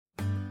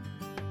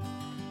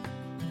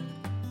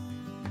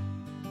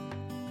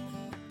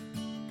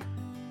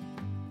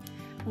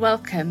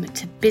Welcome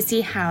to Busy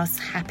House,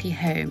 Happy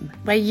Home,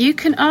 where you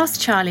can ask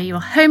Charlie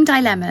your home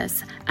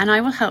dilemmas and I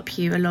will help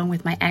you along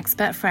with my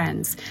expert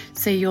friends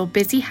so your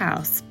busy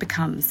house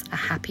becomes a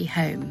happy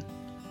home.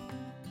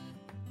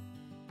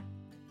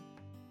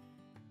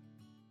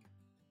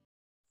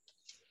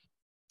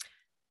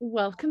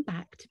 Welcome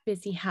back to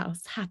Busy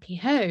House, Happy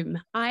Home.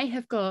 I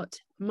have got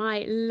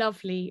my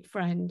lovely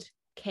friend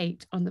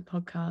Kate on the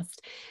podcast.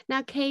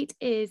 Now, Kate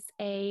is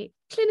a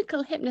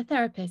clinical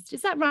hypnotherapist.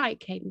 Is that right,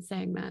 Kate, in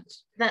saying that?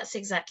 That's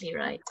exactly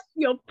right.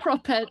 Your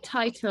proper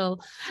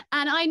title.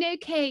 And I know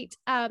Kate,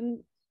 as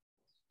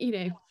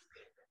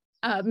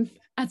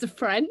a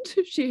friend.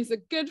 She is a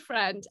good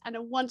friend and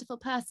a wonderful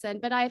person,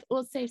 but I've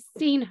also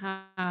seen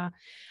her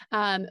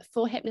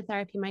for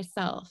hypnotherapy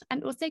myself.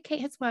 And also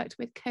Kate has worked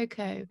with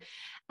Coco,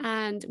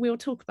 and we'll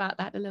talk about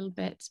that a little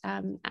bit,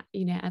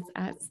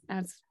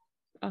 as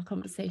our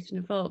conversation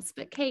evolves.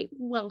 But Kate,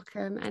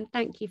 welcome and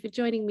thank you for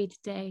joining me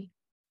today.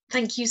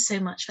 Thank you so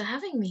much for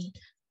having me.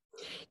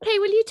 Kate,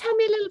 will you tell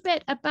me a little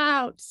bit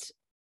about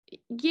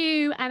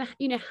you and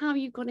how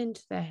you got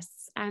into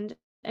this and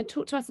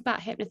talk to us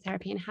about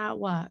hypnotherapy and how it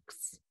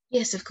works?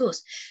 Yes, of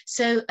course.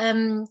 So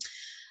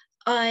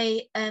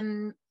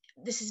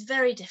this is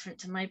very different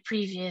to my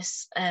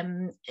previous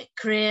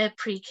career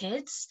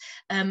pre-kids.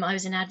 I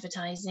was in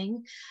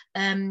advertising,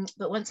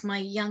 but once my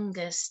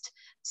youngest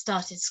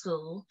started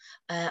school,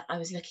 I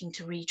was looking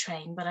to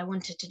retrain, but I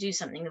wanted to do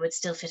something that would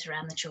still fit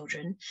around the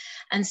children.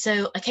 And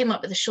so I came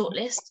up with a short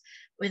list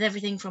with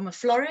everything from a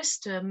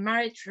florist to a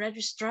marriage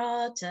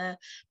registrar to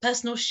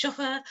personal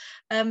shopper,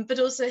 but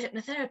also a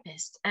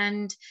hypnotherapist.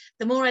 And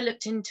the more I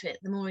looked into it,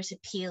 the more it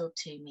appealed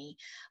to me.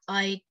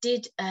 I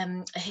did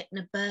a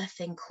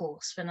hypnobirthing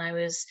course when I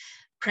was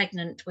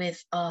pregnant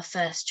with our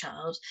first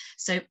child.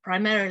 So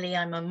primarily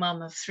I'm a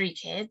mum of 3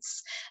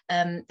 kids.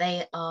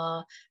 They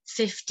are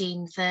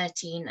 15,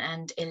 13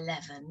 and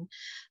 11.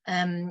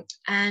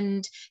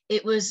 And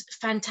it was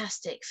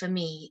fantastic for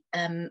me.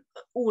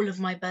 All of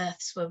my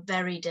births were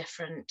very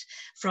different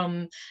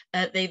from,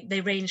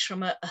 they ranged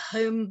from a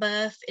home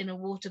birth in a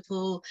water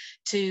pool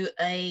to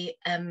a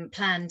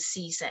planned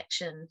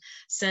C-section.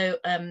 So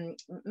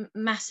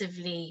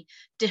massively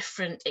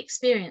different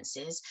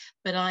experiences,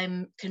 but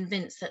I'm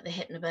convinced that the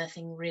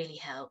hypnobirthing really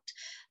helped.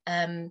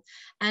 And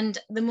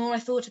the more I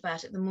thought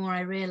about it, the more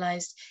I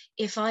realized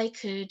if I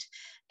could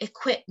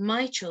equip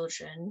my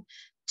children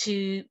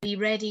to be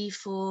ready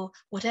for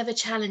whatever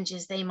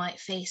challenges they might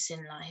face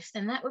in life,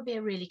 then that would be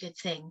a really good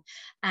thing.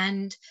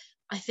 And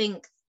I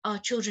think our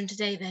children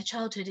today, their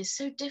childhood is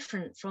so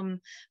different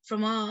from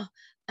our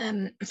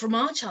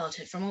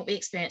childhood, from what we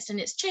experienced, and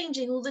it's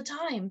changing all the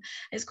time.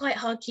 It's quite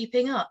hard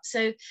keeping up.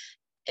 So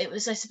I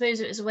suppose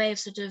it was a way of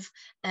sort of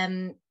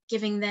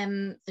giving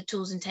them the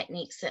tools and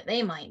techniques that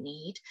they might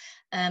need.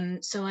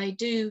 So I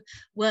do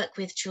work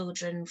with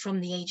children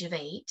from the age of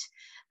 8.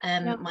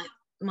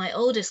 My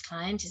oldest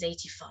client is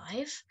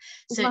 85.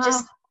 So It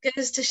just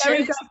goes to show.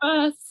 Very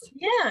diverse.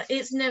 Yeah,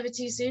 it's never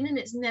too soon and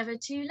it's never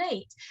too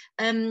late.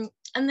 And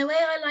the way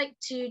I like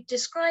to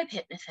describe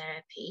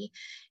hypnotherapy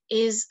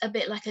is a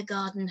bit like a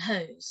garden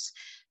hose.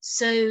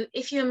 So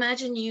if you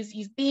imagine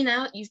you've been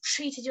out, you've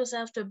treated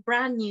yourself to a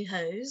brand new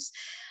hose,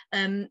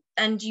 and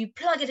you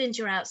plug it into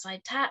your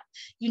outside tap,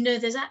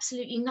 there's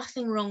absolutely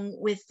nothing wrong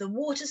with the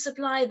water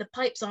supply, the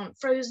pipes aren't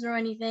frozen or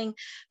anything,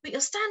 but you're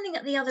standing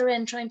at the other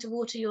end trying to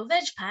water your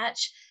veg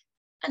patch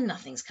and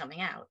nothing's coming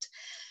out.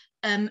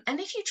 And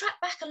if you track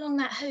back along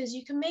that hose,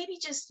 you can maybe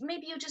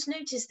you'll just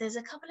notice there's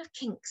a couple of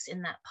kinks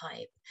in that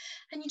pipe,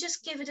 and you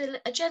just give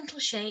it a gentle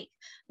shake,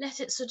 let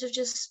it sort of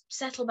just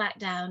settle back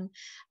down,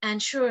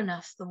 and sure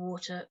enough, the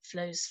water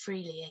flows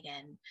freely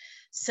again.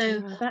 So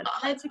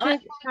that's a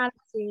good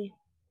analogy.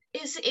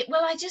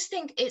 I just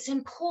think it's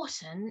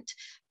important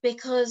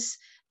because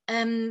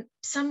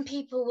some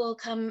people will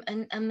come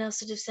and they'll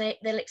sort of say,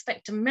 they'll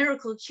expect a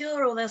miracle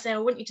cure, or they'll say, I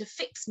want you to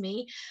fix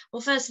me.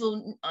 Well, first of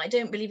all, I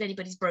don't believe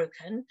anybody's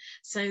broken.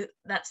 So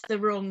that's the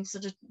wrong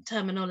sort of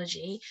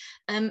terminology.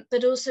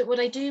 But also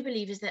what I do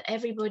believe is that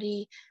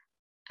everybody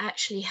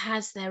actually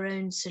has their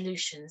own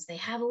solutions. They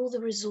have all the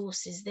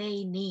resources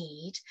they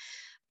need.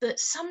 But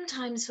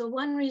sometimes for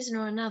one reason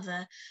or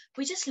another,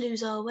 we just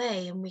lose our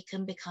way and we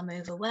can become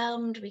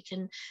overwhelmed, we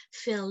can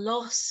feel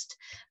lost.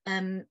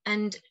 And,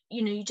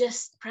 you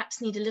just perhaps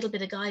need a little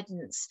bit of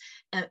guidance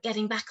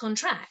getting back on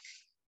track.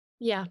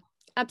 Yeah,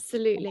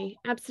 absolutely.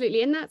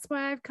 Absolutely. And that's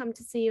why I've come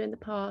to see you in the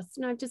past.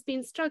 And I've just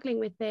been struggling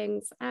with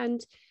things,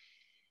 and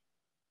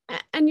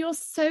you're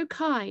so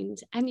kind,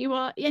 and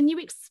you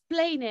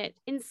explain it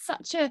in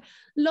such a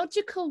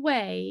logical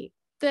way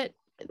that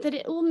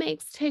it all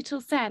makes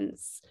total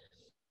sense.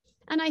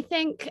 And I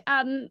think,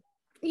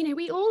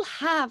 we all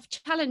have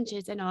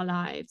challenges in our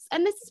lives.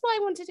 And this is why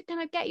I wanted to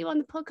kind of get you on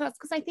the podcast,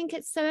 because I think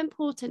it's so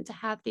important to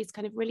have these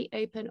kind of really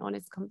open,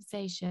 honest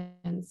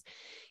conversations.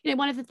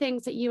 One of the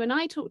things that you and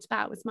I talked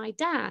about was my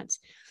dad.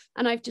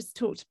 And I've just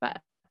talked about,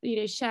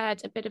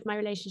 shared a bit of my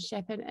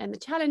relationship and the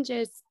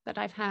challenges that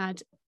I've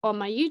had on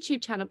my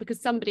YouTube channel, because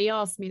somebody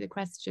asked me the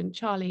question,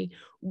 Charlie,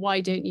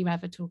 why don't you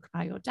ever talk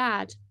about your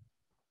dad?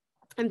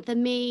 And for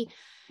me,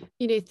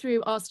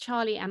 through Ask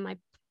Charlie and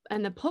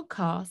the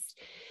podcast,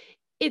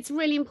 it's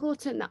really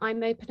important that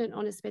I'm open and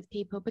honest with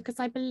people, because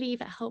I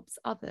believe it helps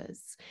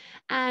others.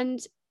 And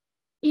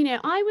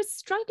I was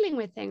struggling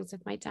with things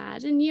with my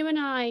dad, and you and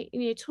I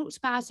talked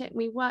about it and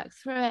we worked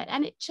through it,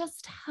 and it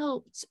just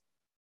helped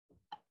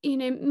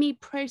me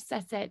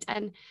process it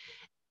and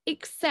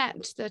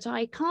accept that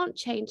I can't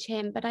change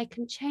him, but I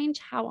can change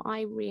how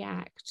I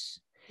react.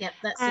 Yep,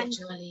 that's And it,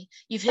 Charlie.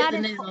 You've hit that the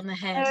is nail on the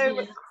head. so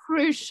Yeah.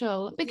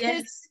 crucial,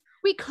 because Yes.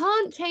 we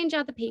can't change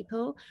other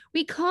people,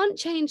 we can't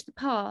change the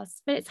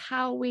past, but it's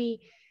how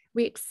we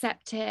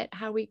accept it,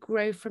 how we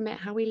grow from it,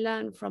 how we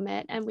learn from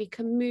it, and we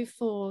can move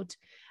forward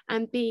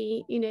and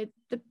be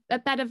a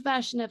better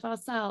version of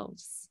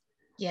ourselves.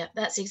 Yeah,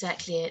 that's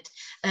exactly it.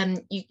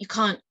 You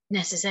can't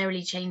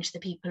necessarily change the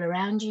people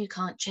around you. You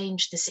can't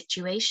change the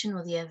situation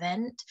or the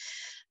event,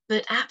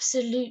 but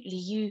absolutely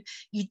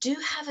you do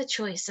have a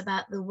choice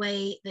about the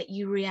way that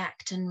you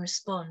react and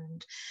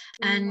respond.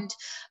 And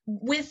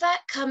with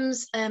that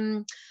comes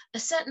a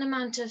certain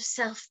amount of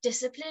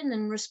self-discipline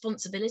and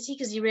responsibility,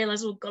 because you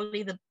realize, oh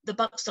golly, the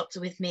buck stops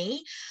with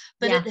me.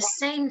 But at the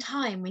same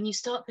time, when you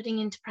start putting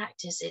into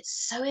practice,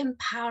 it's so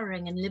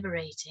empowering and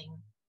liberating.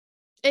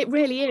 It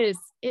really is.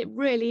 It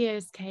really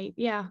is, Kate.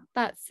 Yeah,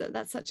 that's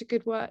such a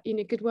good word,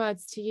 good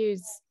words to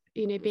use,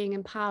 being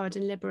empowered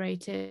and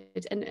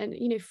liberated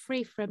and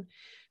free from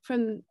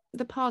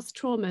the past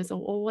traumas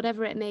or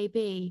whatever it may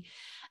be.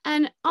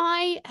 And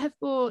I have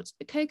brought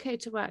Coco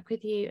to work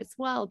with you as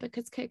well,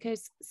 because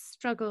Coco's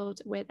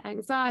struggled with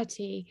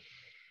anxiety.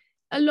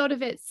 A lot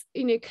of it's,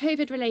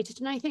 COVID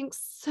related. And I think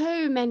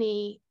so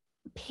many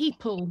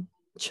people,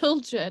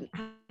 children,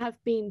 have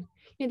been,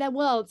 their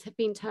worlds have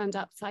been turned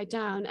upside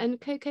down. And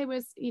Coco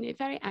was,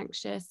 very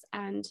anxious,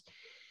 and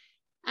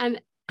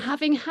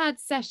having had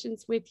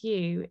sessions with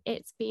you,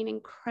 it's been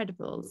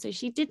incredible. So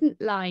she didn't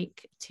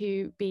like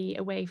to be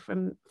away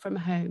from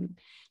home.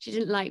 She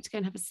didn't like to go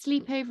and have a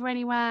sleepover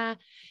anywhere.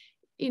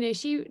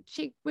 She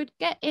would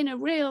get in a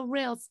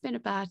real spin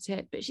about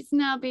it, but she's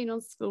now been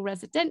on school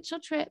residential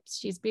trips.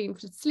 She's been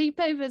for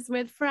sleepovers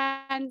with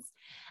friends.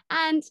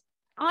 And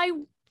I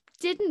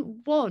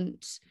didn't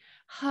want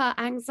her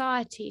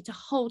anxiety to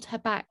hold her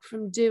back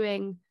from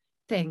doing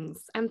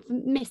things and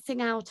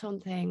missing out on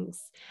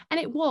things. And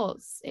it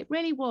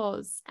really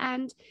was.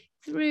 And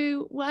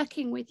through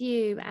working with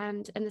you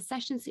and the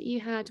sessions that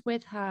you had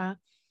with her,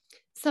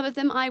 some of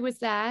them I was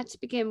there to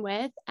begin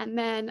with, and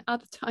then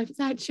other times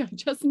actually I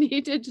just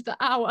needed the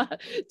hour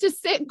to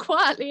sit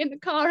quietly in the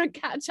car and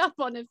catch up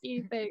on a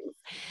few things.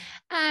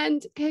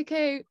 And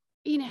Coco,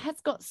 has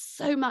got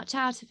so much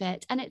out of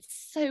it, and it's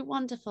so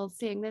wonderful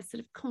seeing this sort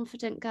of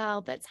confident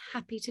girl that's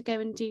happy to go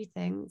and do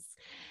things.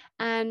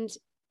 And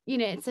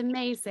it's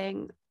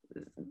amazing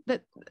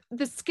that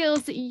the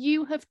skills that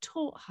you have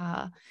taught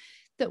her,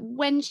 that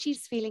when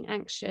she's feeling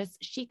anxious,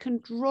 she can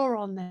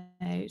draw on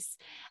those,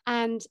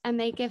 and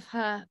they give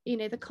her,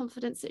 the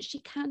confidence that she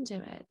can do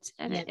it.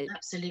 And yeah,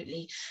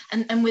 absolutely.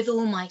 And with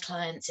all my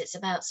clients, it's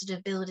about sort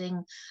of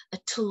building a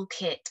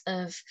toolkit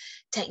of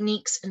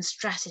techniques and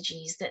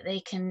strategies that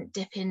they can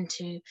dip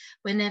into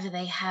whenever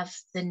they have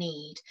the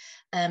need.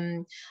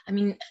 I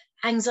mean,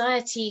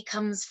 anxiety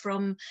comes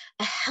from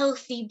a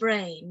healthy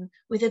brain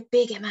with a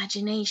big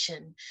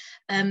imagination.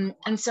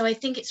 And so I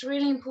think it's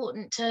really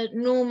important to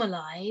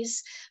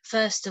normalize,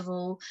 first of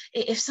all,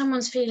 if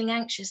someone's feeling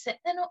anxious, that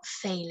they're not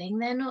failing,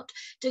 they're not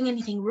doing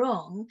anything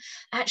wrong.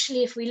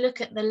 Actually, if we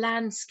look at the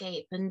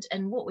landscape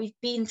and what we've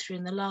been through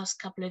in the last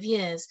couple of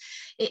years,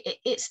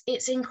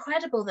 it's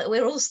incredible that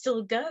we're all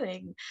still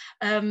going.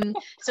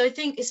 So I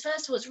think it's,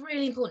 first of all, it's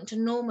really important to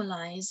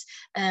normalize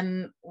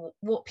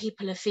what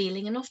people are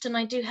feeling. And often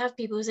I do have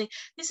people who say,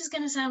 this is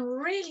going to sound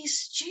really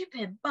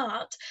stupid,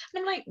 but,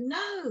 and I'm like,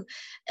 no,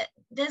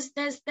 there's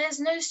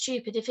no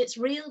stupid. If it's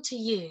real to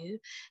you,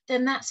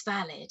 then that's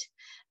valid.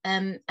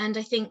 And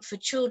I think for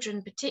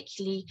children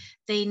particularly,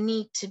 they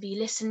need to be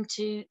listened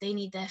to, they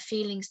need their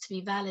feelings to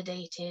be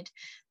validated,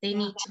 they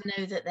need to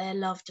know that they're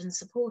loved and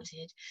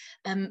supported.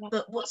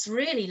 But what's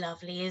really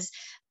lovely is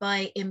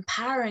by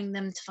empowering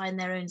them to find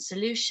their own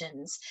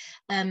solutions,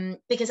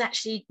 because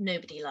actually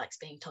nobody likes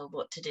being told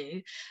what to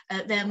do,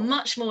 they're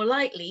much more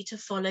likely to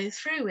follow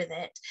through with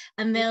it,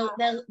 and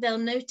they'll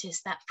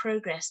notice that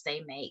progress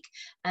they make,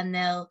 and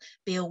they'll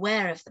be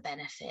aware of the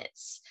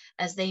benefits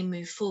as they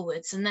move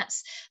forwards. And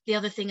that's the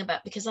other thing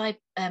about, because I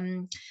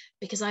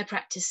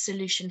practice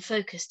solution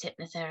focused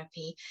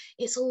hypnotherapy,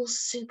 it's all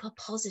super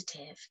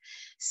positive.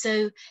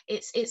 So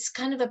it's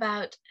kind of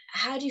about,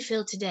 how do you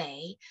feel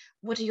today?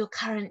 What are your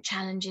current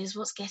challenges?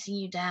 What's getting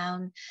you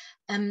down?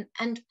 And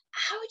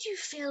how would you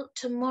feel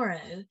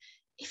tomorrow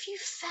if you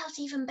felt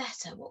even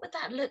better? What would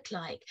that look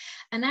like?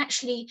 And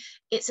actually,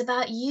 it's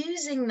about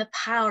using the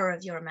power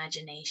of your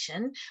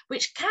imagination,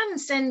 which can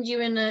send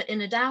you in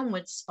a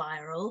downward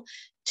spiral,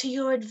 to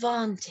your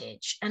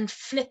advantage and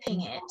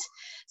flipping it,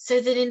 so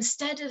that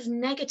instead of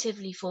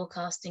negatively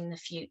forecasting the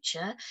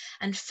future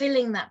and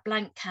filling that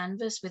blank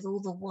canvas with all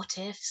the what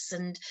ifs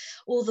and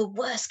all the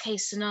worst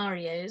case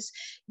scenarios,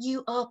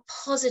 you are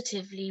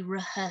positively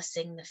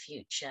rehearsing the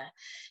future.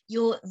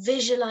 You're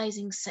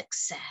visualizing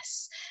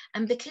success.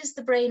 And because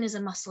the brain is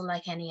a muscle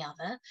like any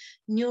other,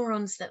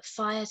 neurons that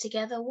fire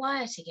together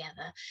wire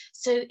together.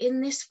 So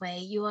in this way,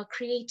 you are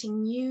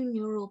creating new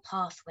neural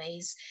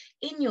pathways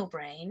in your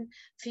brain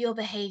for your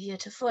behavior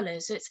to follow.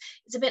 So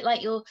it's a bit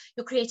like you're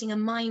creating a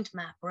mind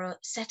map or a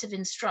set of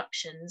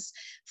instructions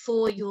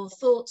for your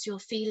thoughts, your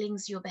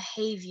feelings, your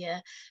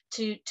behavior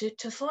to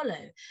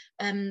follow.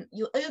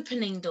 You're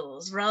opening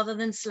doors rather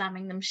than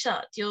slamming them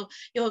shut. You've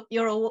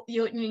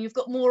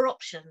got more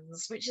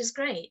options, which is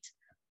great.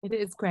 It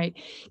is great.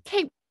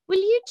 Kate, will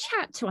you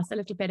chat to us a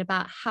little bit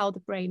about how the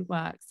brain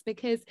works?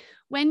 Because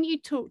when you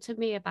talked to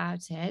me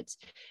about it,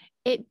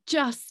 it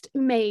just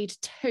made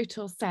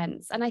total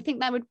sense. And I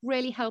think that would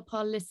really help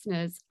our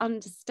listeners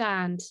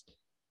understand.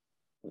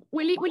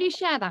 Will you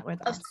share that with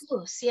us? Of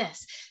course,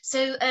 yes.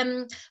 So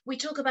we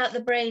talk about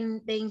the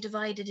brain being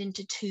divided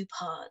into two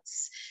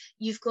parts.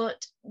 You've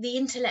got the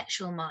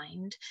intellectual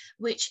mind,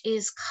 which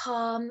is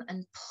calm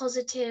and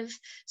positive,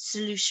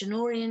 solution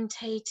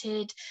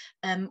orientated.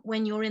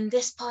 When you're in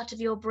this part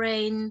of your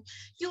brain,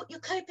 you're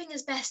coping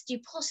as best you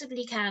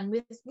possibly can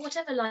with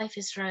whatever life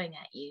is throwing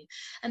at you.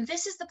 And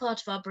this is the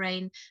part of our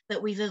brain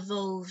that we've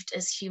evolved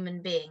as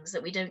human beings,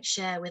 that we don't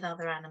share with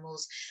other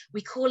animals.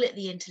 We call it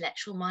the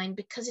intellectual mind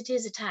because it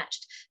is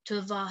attached to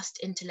a vast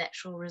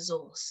intellectual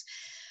resource.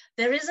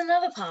 There is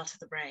another part of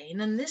the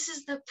brain, and this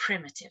is the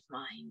primitive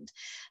mind,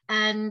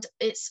 and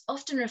it's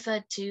often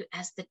referred to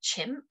as the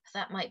chimp.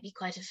 That might be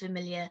quite a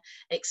familiar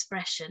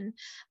expression.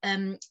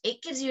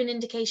 It gives you an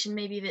indication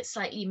maybe of its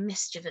slightly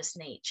mischievous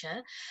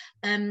nature.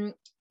 In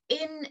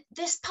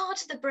this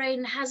part of the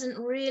brain hasn't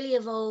really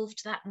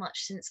evolved that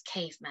much since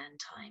caveman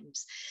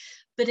times.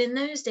 But in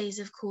those days,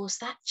 of course,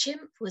 that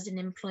chimp was in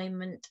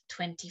employment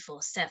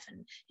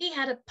 24/7. He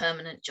had a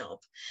permanent job.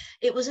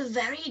 It was a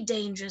very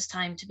dangerous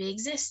time to be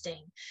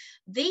existing.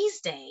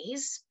 These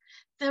days,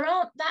 there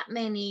aren't that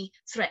many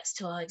threats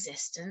to our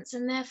existence,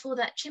 and therefore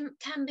that chimp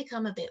can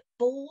become a bit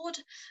bored,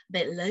 a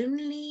bit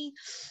lonely,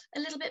 a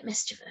little bit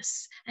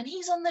mischievous. And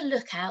he's on the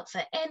lookout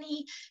for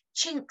any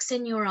chinks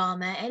in your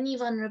armor, any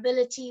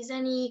vulnerabilities,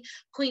 any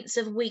points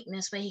of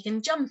weakness where he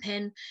can jump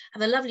in,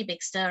 have a lovely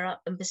big stir up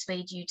and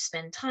persuade you to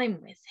spend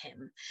time with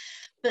him.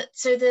 But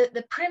so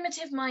the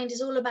primitive mind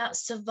is all about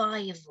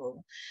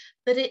survival,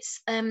 but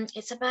it's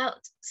about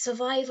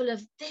survival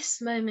of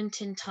this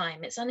moment in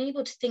time. It's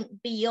unable to think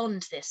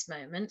beyond this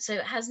moment, so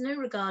it has no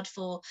regard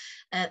for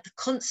the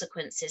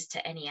consequences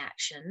to any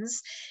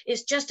actions.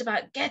 It's just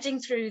about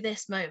getting through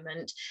this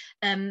moment.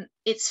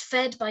 It's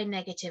fed by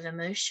negative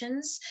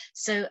emotions,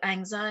 so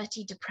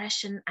anxiety,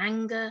 depression,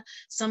 anger,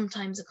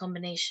 sometimes a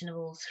combination of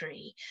all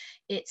three.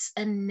 It's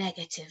a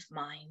negative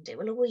mind. It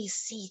will always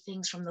see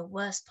things from the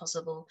worst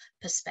possible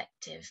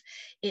perspective.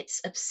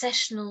 It's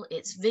obsessional,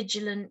 it's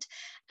vigilant,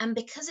 and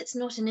because it's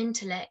not an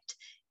intellect,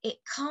 it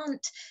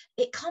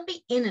can't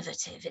be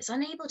innovative. It's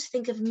unable to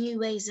think of new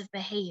ways of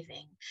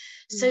behaving.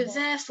 So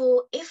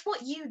therefore, if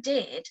what you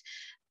did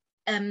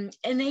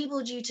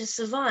enabled you to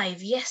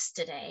survive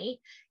yesterday,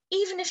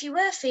 even if you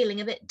were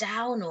feeling a bit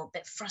down or a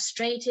bit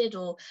frustrated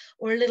or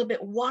a little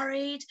bit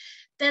worried,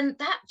 then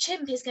that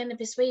chimp is going to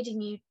be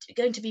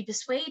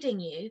persuading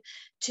you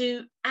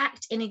to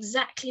act in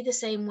exactly the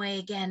same way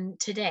again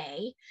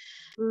today.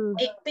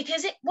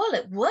 Because it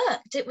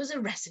worked. It was a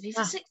recipe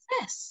for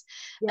success.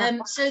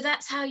 So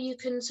that's how you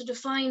can sort of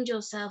find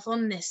yourself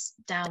on this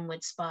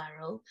downward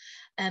spiral.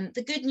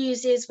 The good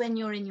news is when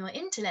you're in your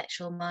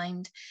intellectual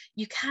mind,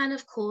 you can,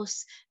 of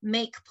course,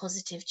 make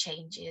positive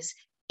changes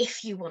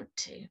if you want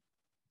to.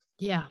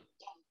 Yeah.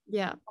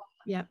 I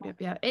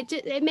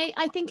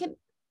think it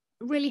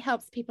really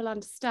helps people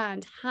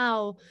understand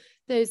how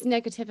those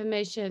negative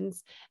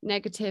emotions,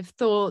 negative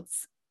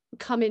thoughts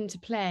come into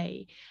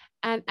play,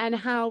 and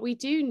how we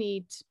do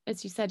need,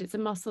 as you said, it's a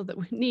muscle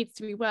that needs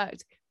to be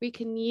worked. We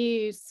can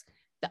use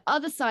the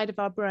other side of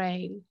our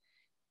brain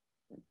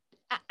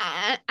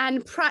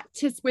and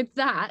practice with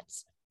that.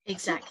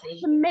 Exactly.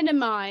 To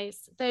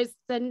minimize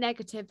the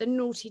negative, the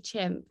naughty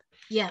chimp.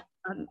 Yeah.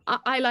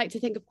 I like to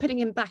think of putting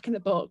him back in the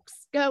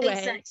box. Go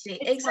away.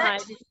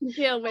 Exactly.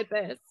 Deal with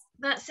this.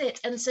 That's it.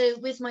 And so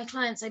with my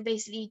clients, I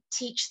basically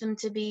teach them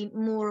to be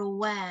more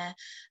aware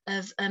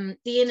of the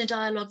inner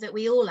dialogue that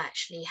we all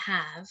actually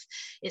have.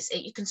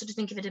 You can sort of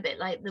think of it a bit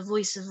like the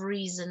voice of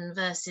reason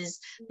versus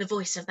the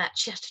voice of that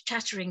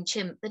chattering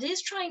chimp that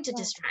is trying to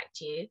distract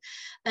you.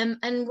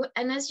 And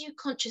as you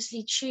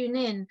consciously tune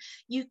in,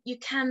 you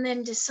can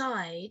then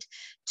decide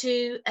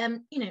to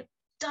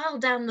dial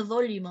down the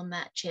volume on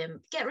that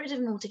chimp, get rid of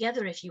him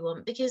altogether if you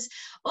want, because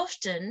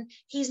often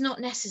he's not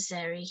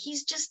necessary.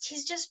 He's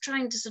just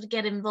trying to sort of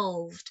get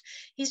involved.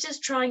 He's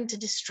just trying to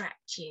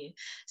distract you.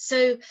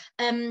 So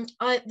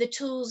the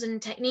tools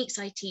and techniques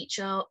I teach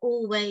are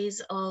all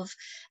ways of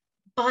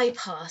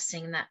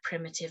bypassing that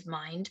primitive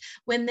mind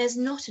when there's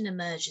not an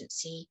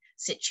emergency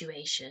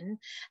situation,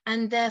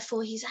 and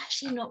therefore he's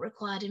actually not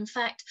required. In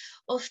fact,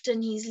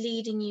 often he's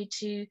leading you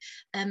to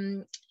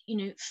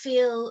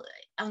feel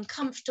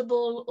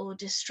uncomfortable or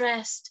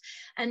distressed,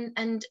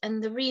 and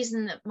the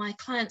reason that my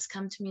clients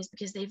come to me is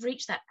because they've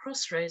reached that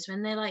crossroads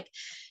when they're like,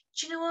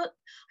 do you know what,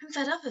 I'm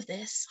fed up of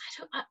this.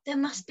 There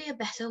must be a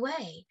better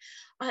way.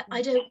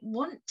 I don't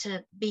want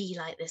to be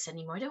like this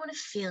anymore. I don't want to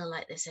feel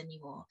like this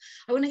anymore.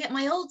 I want to get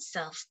my old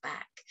self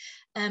back.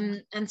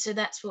 And so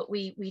that's what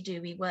we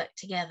do. We work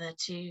together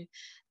to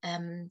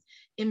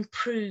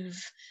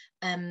improve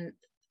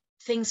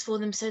things for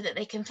them so that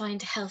they can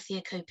find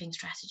healthier coping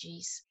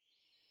strategies.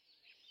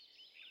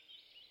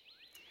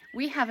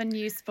 We have a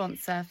new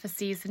sponsor for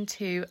season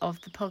 2 of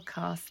the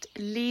podcast,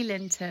 Lee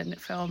Linton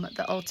from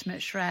The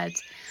Ultimate Shred.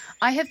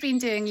 I have been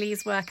doing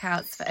Lee's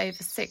workouts for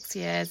over 6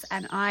 years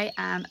and I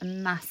am a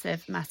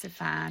massive, massive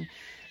fan.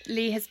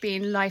 Lee has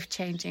been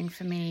life-changing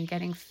for me,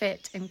 getting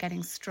fit and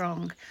getting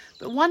strong.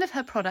 But one of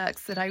her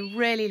products that I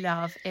really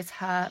love is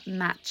her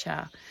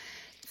matcha.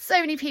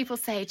 So many people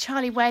say,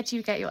 Charlie, where do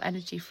you get your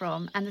energy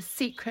from? And the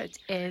secret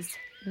is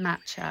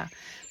matcha.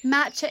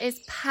 Matcha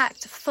is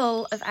packed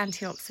full of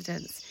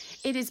antioxidants.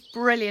 It is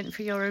brilliant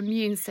for your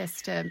immune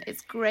system.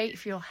 It's great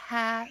for your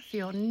hair, for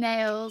your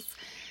nails,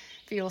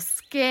 for your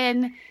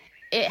skin.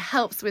 It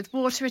helps with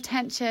water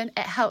retention.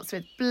 It helps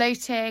with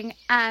bloating,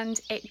 and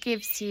it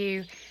gives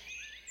you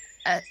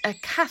a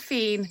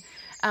caffeine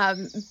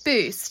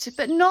boost,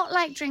 but not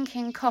like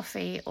drinking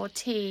coffee or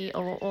tea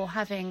or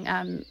having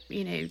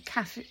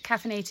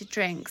caffeinated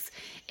drinks.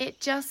 It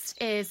just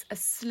is a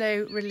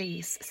slow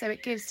release, so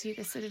it gives you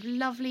this sort of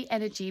lovely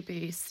energy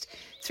boost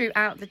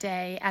throughout the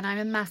day, and I'm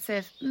a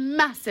massive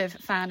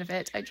fan of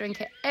it. I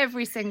drink it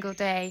every single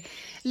day.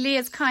 Lee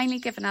has kindly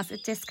given us a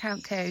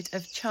discount code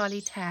of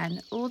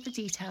Charlie10. All the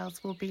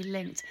details will be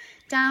linked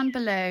down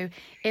below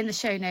in the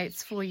show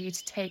notes for you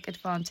to take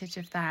advantage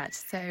of that.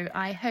 So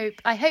I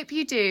hope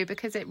you do,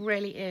 because it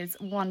really is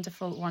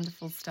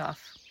wonderful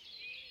stuff.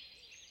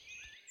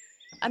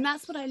 And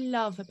that's what I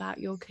love about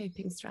your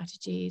coping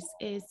strategies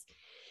is,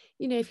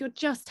 if you're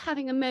just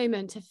having a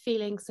moment of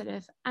feeling sort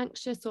of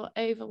anxious or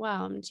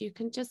overwhelmed, you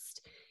can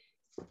just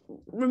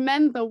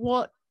remember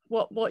what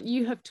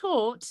you have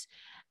taught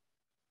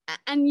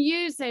and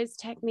use those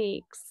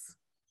techniques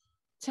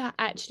to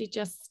actually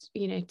just,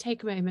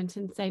 take a moment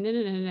and say, no,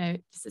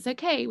 this is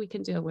okay. We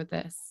can deal with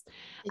this.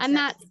 Exactly. And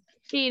that's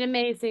been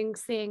amazing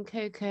seeing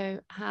Coco,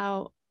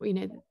 how,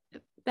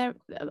 there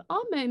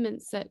are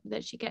moments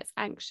that she gets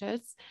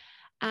anxious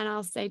and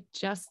I'll say,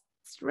 just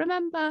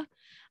remember,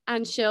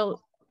 and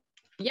she'll,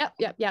 yep,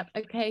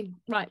 okay,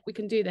 right, we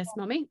can do this,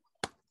 Mummy.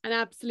 And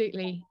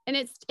absolutely, and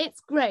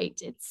it's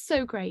great, it's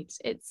so great,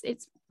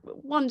 it's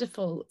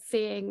wonderful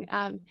seeing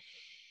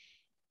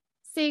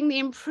the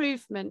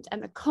improvement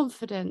and the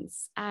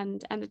confidence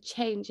and the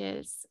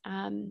changes.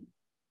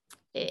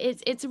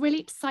 It's really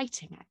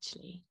exciting,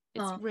 actually.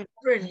 It's really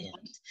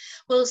brilliant.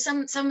 Well,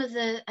 some of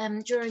the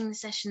during the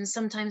sessions,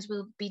 sometimes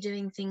we'll be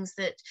doing things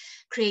that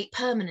create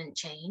permanent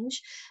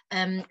change.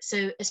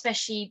 So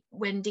especially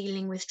when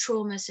dealing with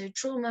trauma. So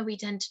trauma we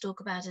tend to talk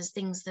about as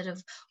things that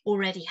have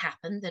already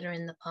happened, that are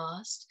in the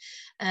past.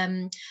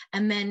 And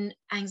then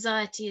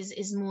anxiety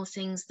is more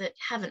things that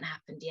haven't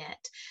happened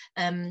yet.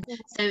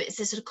 So it's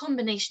a sort of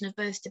combination of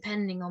both,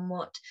 depending on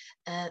what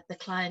the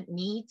client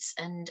needs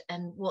and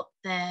what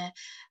their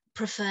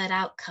preferred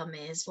outcome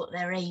is, what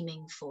they're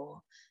aiming for.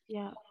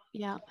 Yeah.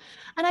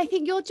 And I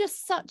think you're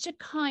just such a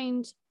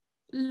kind,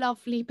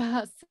 lovely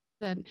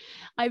person.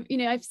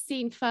 I've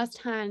seen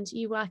firsthand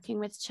you working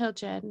with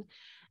children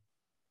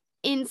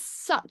in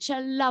such a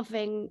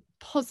loving,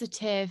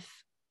 positive,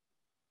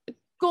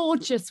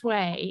 gorgeous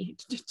way.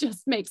 It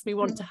just makes me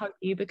want to hug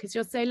you because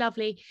you're so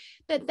lovely.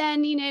 But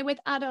then, with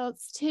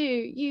adults too,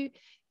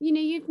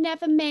 you've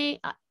never made,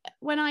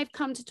 when I've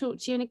come to talk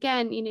to you, and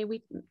again,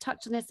 we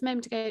touched on this a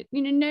moment ago,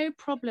 no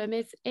problem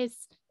is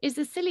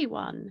a silly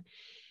one.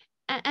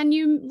 And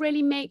you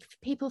really make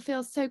people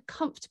feel so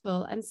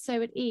comfortable and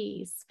so at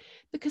ease,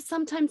 because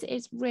sometimes it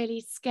is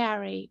really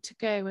scary to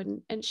go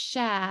and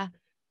share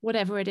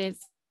whatever it is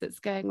that's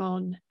going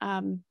on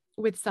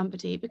with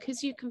somebody,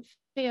 because you can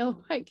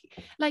feel like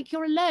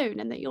you're alone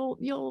and that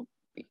you're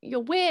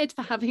weird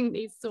for having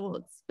these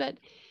thoughts. But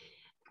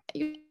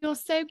you're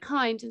so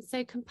kind and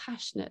so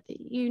compassionate that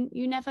you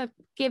never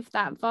give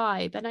that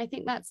vibe. And I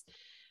think that's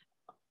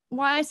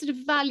why I sort of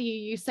value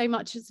you so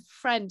much as a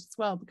friend as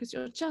well, because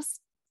you're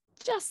just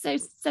so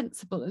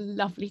sensible and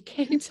lovely,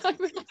 Kate. I'm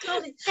a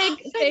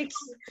big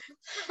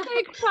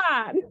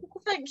fan.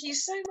 Thank you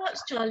so much,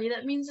 Charlie.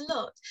 That means a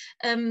lot.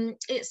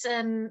 It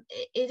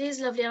is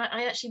lovely.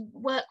 I actually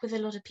work with a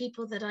lot of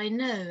people that I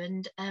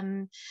know,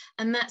 and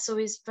that's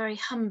always very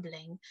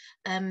humbling,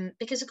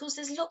 because of course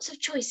there's lots of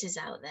choices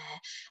out there,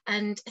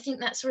 and I think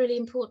that's really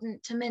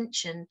important to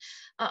mention.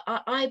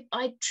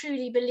 I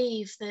truly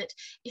believe that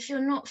if you're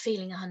not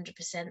feeling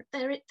 100%,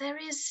 there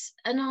is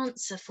an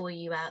answer for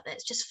you out there.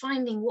 It's just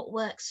finding what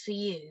what works for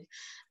you.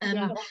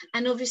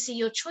 And obviously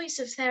your choice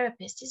of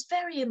therapist is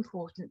very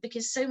important,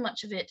 because so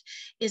much of it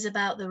is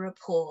about the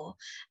rapport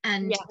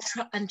and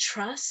and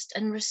trust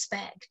and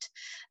respect,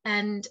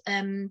 and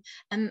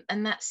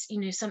that's, you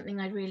know, something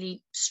I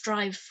really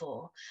strive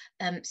for.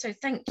 So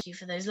thank you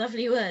for those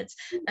lovely words.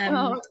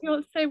 Oh,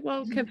 you're so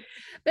welcome.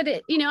 But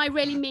it, you know, I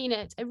really mean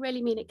it. I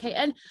really mean it, Kate.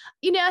 And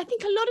you know, I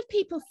think a lot of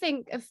people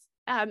think of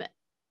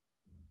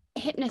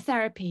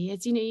hypnotherapy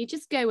as, you know, you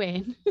just go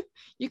in,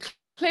 you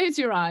close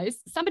your eyes,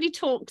 somebody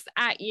talks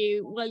at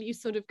you while you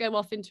sort of go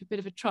off into a bit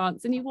of a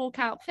trance, and you walk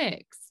out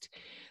fixed.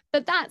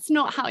 But that's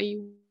not how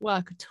you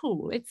work at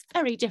all. It's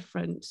very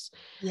different.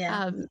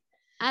 And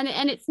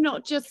it's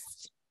not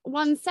just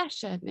one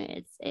session.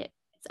 It's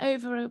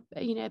over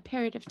a, you know, a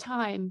period of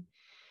time.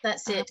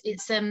 That's it.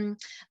 It's I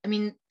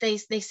mean, they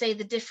say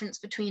the difference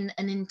between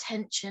an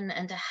intention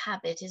and a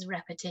habit is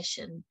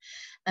repetition.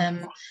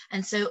 And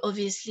so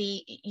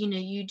obviously, you know,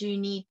 you do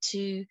need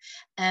to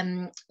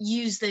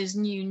use those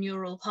new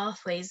neural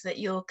pathways that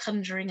you're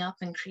conjuring up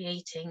and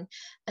creating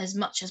as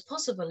much as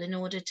possible in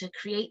order to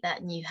create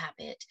that new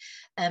habit.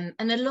 And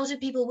a lot of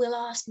people will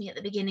ask me at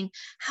the beginning,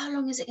 how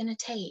long is it going to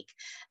take?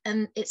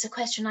 And it's a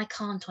question I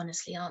can't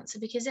honestly answer,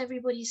 because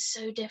everybody's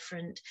so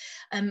different.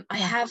 I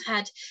have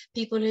had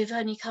people who've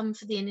only come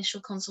for the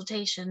initial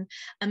consultation,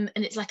 and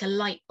it's like a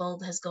light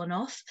bulb has gone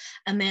off,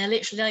 and they're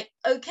literally like,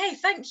 okay,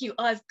 thank you,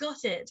 I've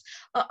got it.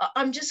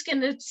 I'm just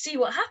going to see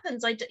what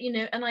happens. You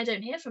know, and I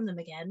don't hear from them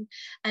again,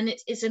 and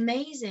it's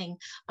amazing.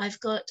 I've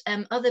got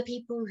other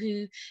people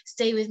who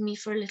stay with me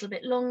for a little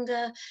bit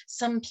longer.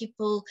 Some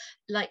people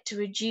like to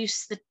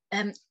reduce the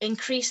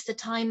increase the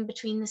time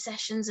between the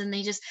sessions, and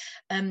they just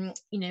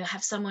you know,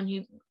 have someone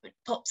who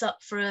pops up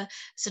for a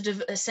sort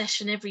of a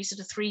session every sort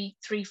of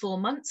 3-4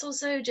 months or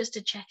so, just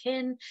to check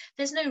in.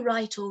 There's no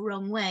right or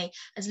wrong way,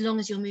 as long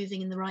as you're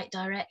moving in the right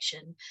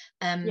direction.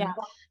 And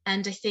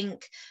I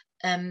think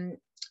the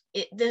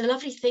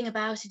lovely thing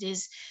about it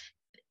is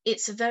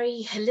it's a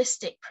very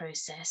holistic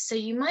process. So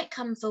you might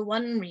come for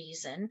one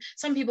reason.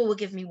 Some people will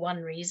give me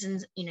one reason,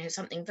 you know,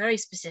 something very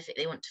specific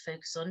they want to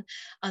focus on.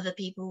 Other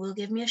people will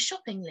give me a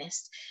shopping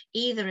list.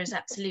 Either is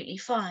absolutely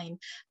fine,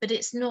 but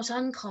it's not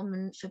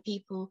uncommon for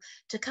people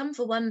to come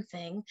for one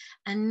thing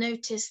and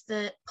notice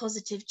the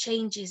positive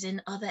changes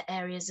in other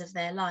areas of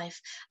their life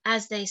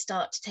as they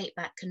start to take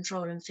back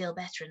control and feel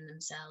better in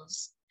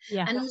themselves.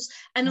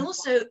 And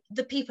also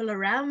the people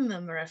around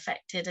them are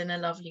affected in a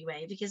lovely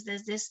way, because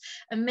there's this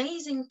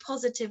amazing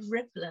positive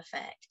ripple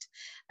effect.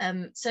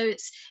 So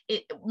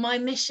my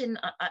mission,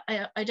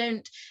 I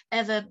don't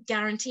ever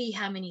guarantee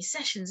how many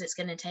sessions it's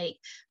going to take,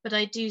 but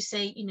I do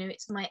say, you know,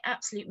 it's my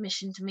absolute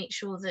mission to make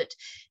sure that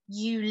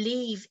you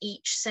leave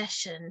each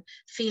session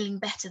feeling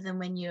better than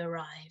when you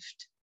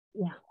arrived.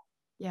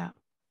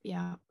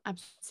 Yeah,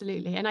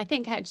 absolutely. And I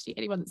think actually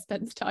anyone that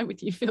spends time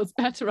with you feels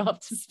better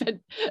after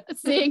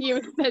seeing you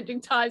and spending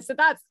time. So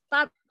that's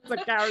a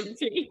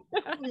guarantee.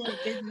 Oh my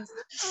goodness.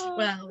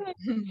 Well,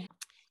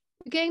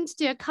 we're going to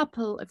do a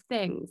couple of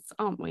things,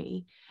 aren't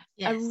we?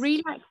 Yes. A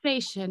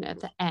relaxation at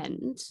the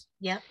end.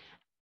 Yeah.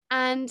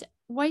 And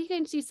were you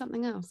going to do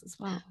something else as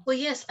well? Well,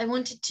 yes, I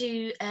wanted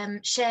to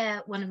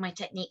share one of my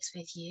techniques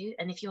with you,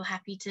 and if you're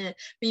happy to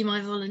be my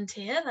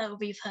volunteer, that would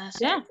be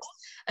perfect.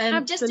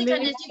 Yeah, just to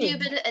kind of give you a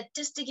bit of,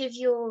 just to give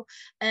your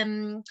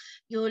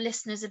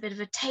listeners a bit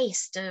of a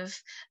taste of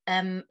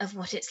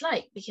what it's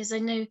like, because I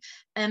know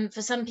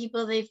for some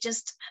people they've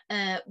just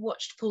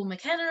watched Paul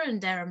McKenna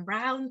and Darren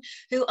Brown,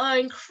 who are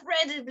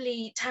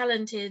incredibly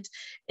talented,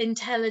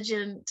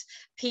 intelligent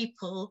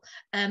people,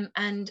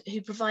 and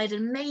who provide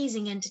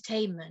amazing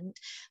entertainment.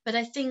 But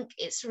I think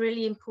it's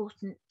really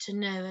important to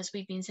know, as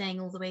we've been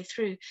saying all the way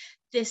through,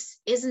 this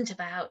isn't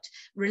about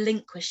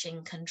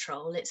relinquishing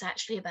control. It's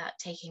actually about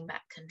taking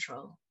back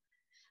control.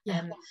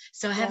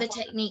 So I have a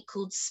technique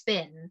called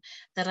spin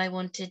that I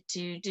wanted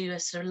to do a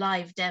sort of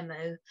live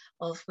demo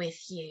of with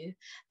you,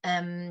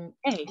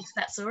 if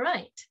that's all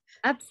right.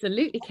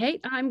 Absolutely, Kate,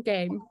 I'm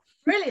game.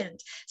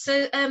 Brilliant.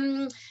 So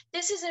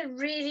this is a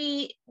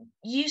really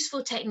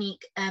useful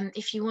technique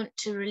if you want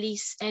to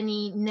release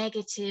any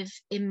negative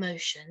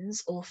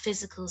emotions or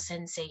physical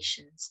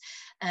sensations.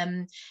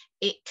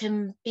 It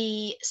can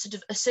be sort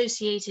of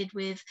associated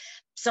with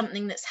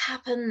something that's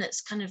happened that's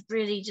kind of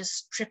really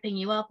just tripping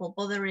you up or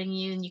bothering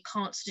you, and you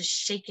can't sort of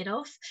shake it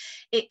off.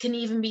 It can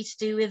even be to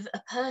do with a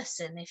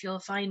person. If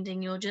you're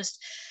finding you're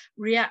just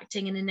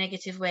reacting in a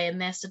negative way and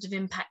they're sort of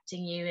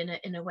impacting you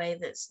in a way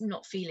that's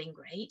not feeling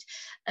great.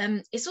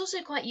 It's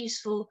also quite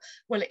useful,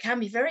 well, it can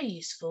be very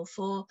useful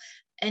for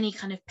any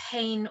kind of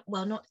pain,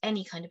 well, not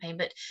any kind of pain,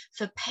 but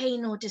for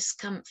pain or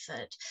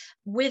discomfort,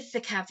 with the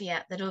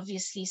caveat that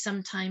obviously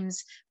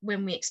sometimes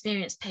when we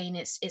experience pain,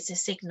 it's a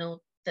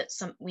signal that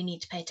we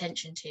need to pay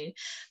attention to.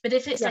 But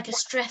if it's like a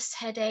stress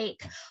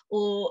headache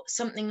or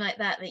something like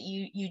that, that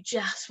you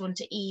just want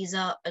to ease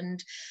up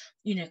and,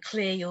 you know,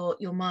 clear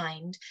your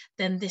mind,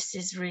 then this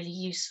is really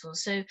useful.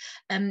 So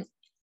the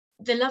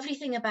lovely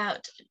thing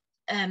about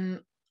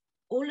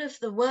all of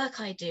the work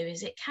I do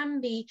is it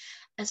can be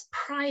as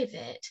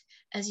private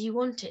as you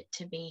want it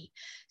to be.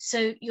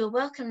 So you're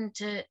welcome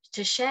to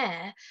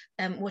share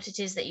what it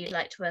is that you'd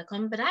like to work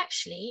on, but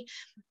actually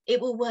it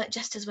will work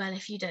just as well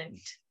if you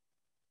don't.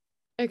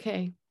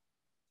 Okay.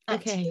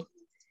 Okay.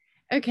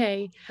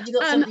 Have you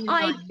got something in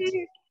mind?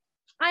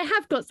 I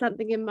have got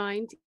something in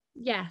mind.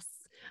 Yes,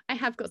 I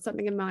have got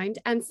something in mind.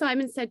 And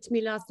Simon said to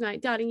me last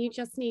night, darling, you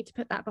just need to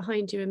put that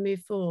behind you and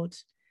move forward.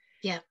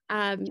 Yeah.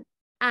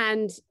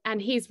 And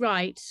he's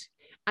right.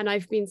 And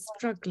I've been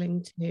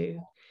struggling to.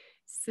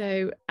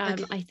 So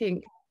Okay. I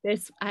think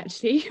this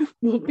actually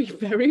will be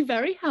very,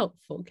 very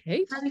helpful,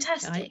 Kate.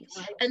 Fantastic.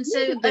 And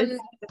so,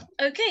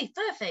 okay,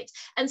 perfect.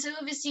 And so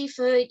obviously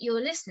for your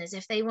listeners,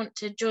 if they want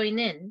to join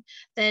in,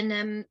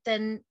 then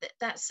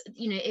that's,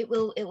 you know, it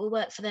will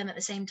work for them at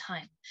the same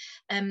time.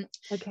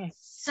 Okay.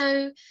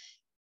 So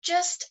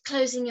just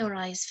closing your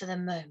eyes for the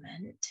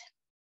moment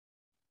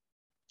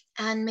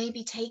and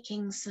maybe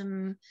taking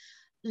some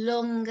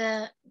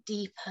longer,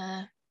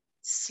 deeper,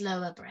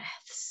 slower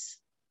breaths.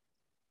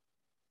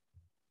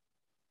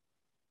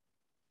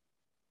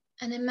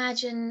 And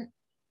imagine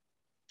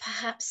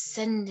perhaps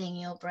sending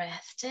your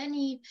breath to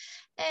any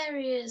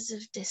areas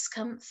of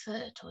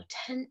discomfort or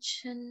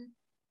tension,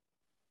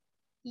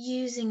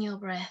 using your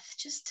breath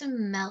just to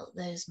melt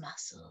those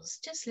muscles,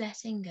 just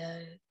letting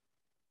go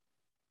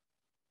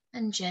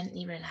and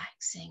gently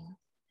relaxing,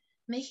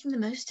 making the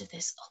most of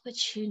this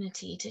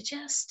opportunity to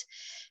just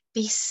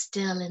be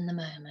still in the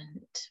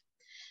moment.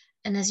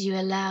 And as you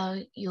allow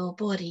your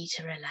body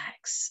to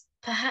relax,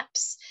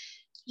 perhaps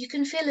you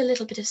can feel a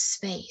little bit of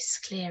space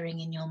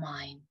clearing in your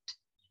mind.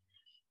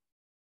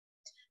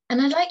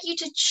 And I'd like you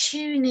to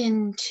tune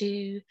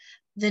into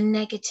the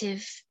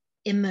negative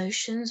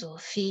emotions or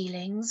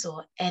feelings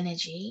or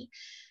energy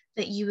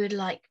that you would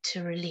like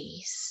to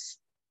release.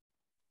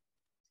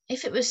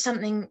 If it was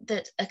something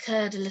that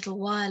occurred a little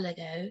while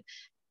ago,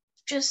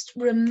 just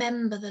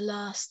remember the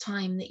last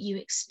time that you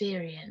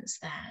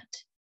experienced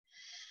that.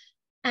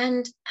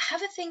 And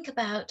have a think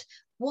about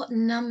what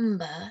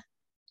number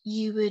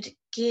you would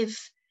give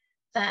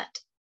that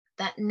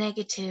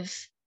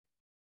negative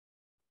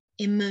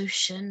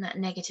emotion, that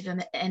negative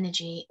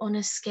energy on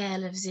a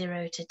scale of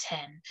 0 to 10,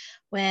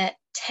 where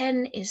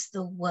 10 is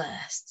the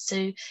worst.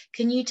 So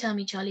can you tell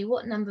me, Charlie,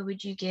 what number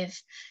would you give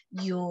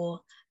the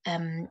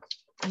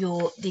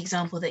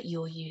example that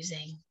you're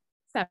using?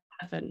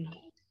 7.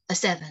 A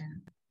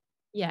 7.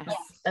 Yes.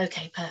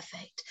 Okay,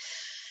 perfect.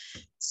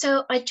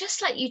 So I'd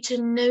just like you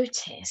to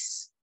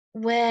notice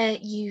where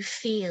you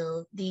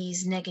feel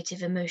these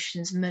negative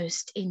emotions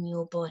most in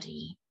your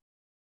body.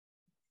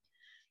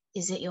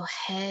 Is it your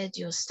head,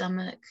 your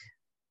stomach?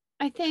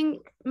 I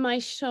think my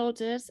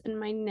shoulders and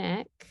my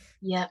neck.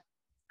 Yeah.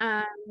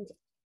 And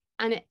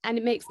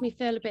it makes me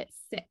feel a bit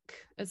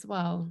sick as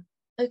well.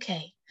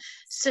 Okay.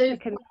 So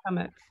sick in the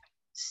stomach.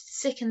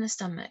 Sick in the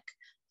stomach.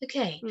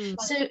 Okay.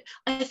 So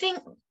I think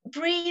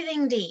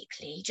breathing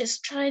deeply,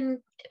 just try and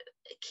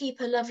keep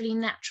a lovely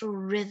natural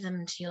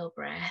rhythm to your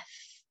breath.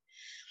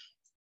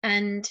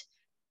 And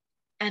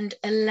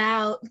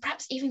allow,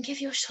 perhaps even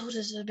give your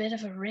shoulders a bit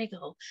of a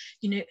wriggle,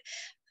 you know,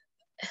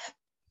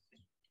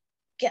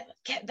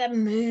 get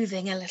them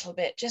moving a little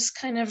bit, just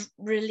kind of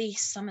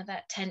release some of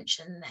that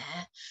tension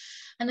there.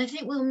 And I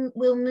think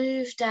we'll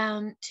move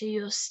down to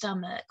your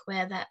stomach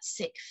where that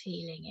sick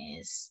feeling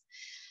is.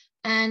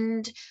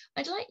 And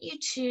I'd like you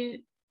to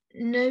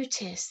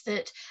notice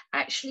that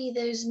actually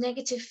those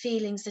negative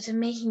feelings that are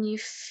making you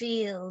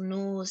feel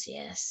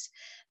nauseous,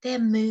 they're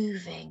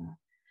moving.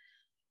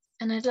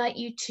 And I'd like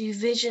you to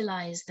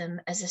visualize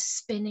them as a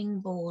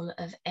spinning ball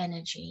of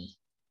energy.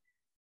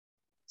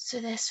 So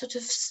they're sort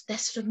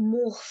of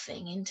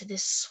morphing into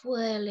this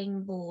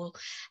swirling ball.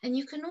 And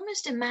you can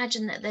almost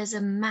imagine that there's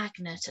a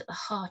magnet at the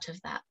heart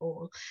of that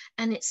ball.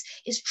 And it's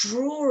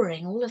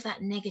drawing all of that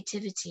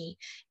negativity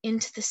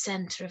into the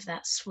center of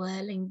that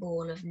swirling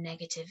ball of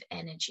negative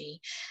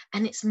energy.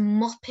 And it's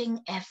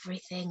mopping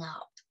everything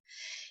up.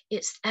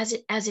 It's as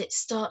it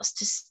starts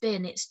to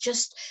spin, it's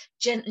just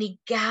gently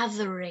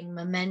gathering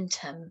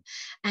momentum,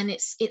 and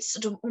it's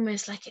sort of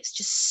almost like it's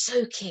just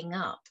soaking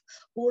up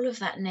all of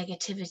that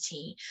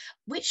negativity.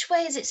 Which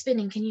way is it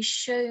spinning? Can you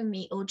show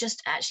me, or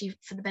just actually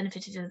for the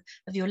benefit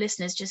of your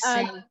listeners, just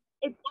say?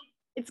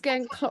 It's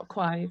going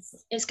clockwise.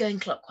 It's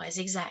going clockwise,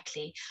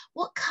 exactly.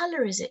 What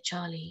color is it,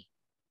 Charlie?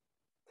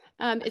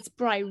 It's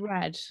bright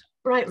red.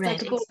 Bright red.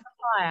 It's like a ball of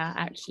fire,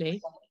 actually.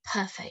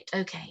 Perfect.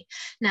 Okay.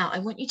 Now I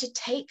want you to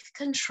take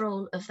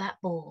control of that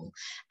ball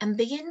and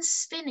begin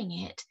spinning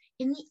it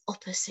in the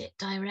opposite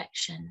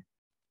direction.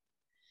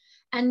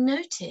 And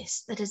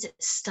notice that as it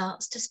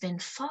starts to spin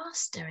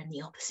faster in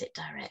the opposite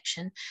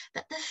direction,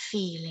 that the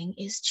feeling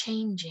is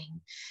changing.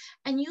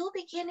 And you're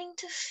beginning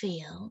to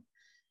feel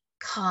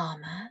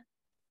calmer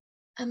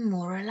and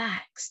more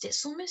relaxed.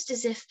 It's almost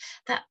as if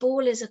that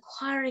ball is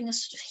acquiring a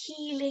sort of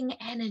healing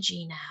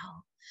energy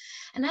now.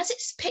 And as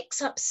it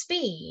picks up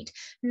speed,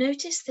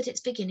 notice that it's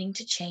beginning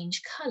to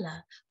change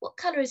color. What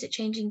color is it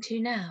changing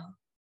to now?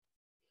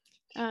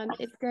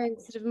 It's going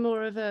sort of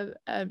more of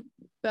a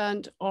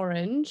burnt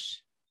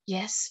orange.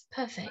 Yes,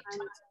 perfect.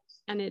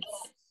 And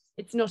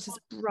it's not as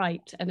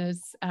bright and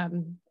as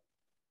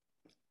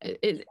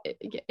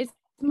it's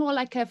more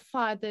like a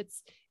fire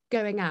that's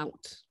going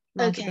out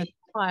rather than a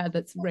fire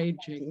that's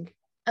raging.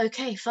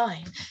 Okay,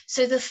 fine.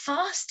 So the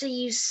faster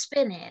you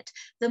spin it,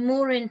 the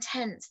more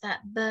intense that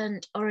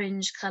burnt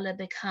orange color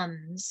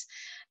becomes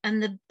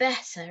and the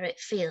better it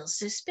feels.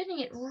 So spinning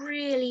it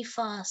really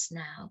fast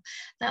now,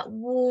 that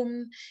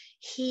warm,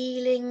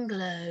 healing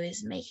glow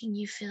is making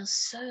you feel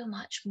so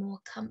much more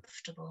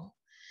comfortable.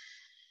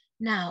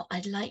 Now,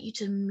 I'd like you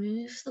to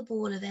move the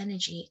ball of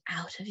energy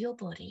out of your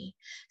body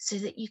so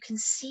that you can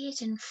see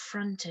it in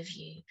front of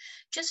you.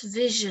 Just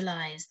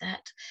visualize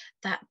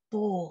that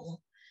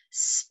ball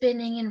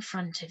spinning in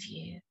front of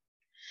you.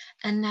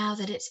 And now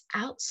that it's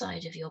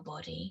outside of your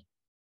body,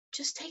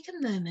 just take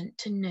a moment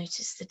to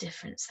notice the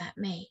difference that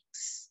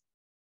makes.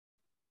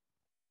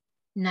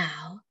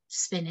 Now,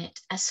 spin it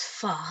as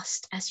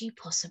fast as you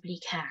possibly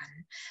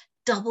can.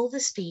 Double the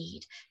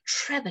speed,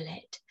 treble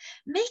it,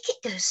 make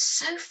it go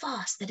so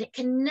fast that it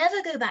can never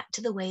go back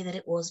to the way that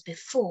it was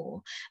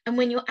before. And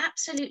when you're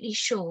absolutely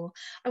sure,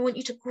 I want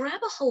you to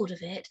grab a hold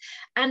of it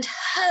and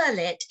hurl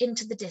it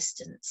into the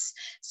distance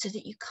so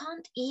that you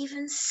can't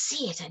even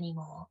see it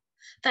anymore.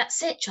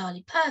 That's it,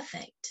 Charlie,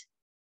 perfect.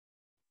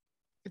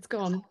 It's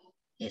gone.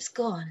 It's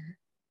gone.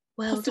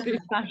 Well Possibly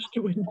done. smashed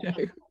a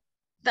window.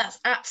 That's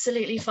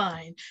absolutely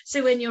fine.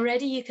 So when you're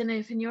ready, you can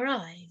open your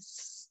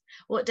eyes.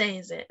 What day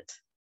is it?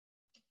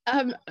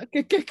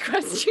 Good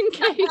question,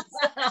 Kate.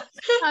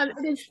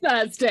 It is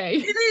Thursday.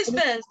 It is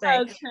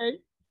Thursday.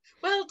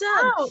 Well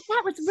done. Oh,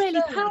 that was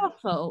really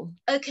powerful.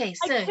 Okay,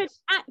 so I could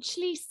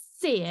actually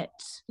see it.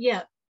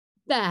 Yeah.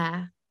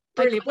 There.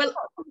 Brilliant. Well,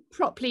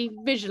 properly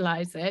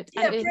visualize it.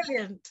 Yeah,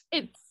 brilliant.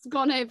 It's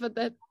gone over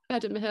the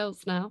Bedham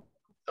Hills now.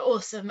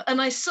 Awesome.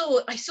 And I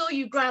saw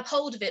you grab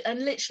hold of it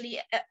and literally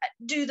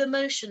do the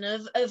motion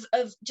of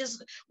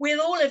just with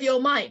all of your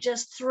might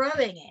just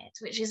throwing it,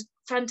 which is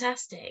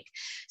fantastic.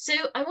 So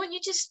I want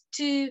you just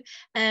to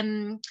try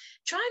and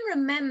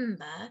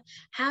remember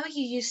how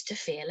you used to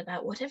feel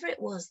about whatever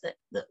it was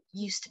that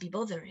used to be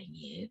bothering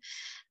you,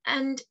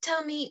 and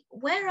tell me,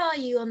 where are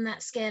you on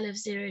that scale of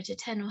 0 to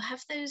 10, or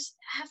have those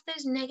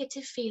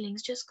negative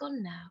feelings just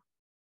gone now?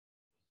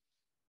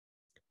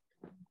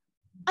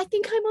 I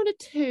think I'm on a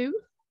 2.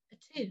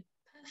 A 2,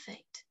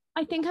 perfect.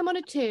 I think I'm on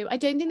a 2. I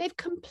don't think they've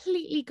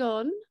completely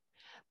gone,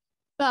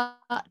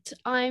 but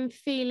I'm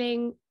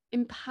feeling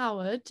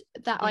empowered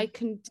that I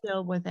can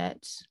deal with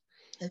it.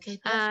 Okay,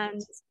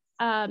 perfect.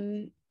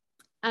 And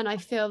I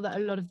feel that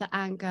a lot of the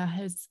anger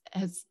has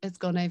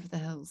gone over the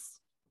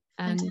hills,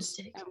 and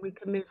we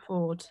can move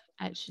forward,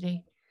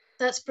 actually.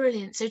 That's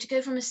brilliant. So to go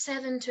from a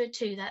 7 to a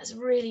 2, that's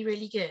really,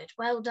 really good.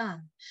 Well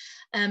done.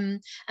 And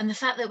the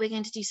fact that we're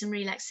going to do some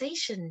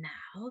relaxation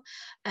now,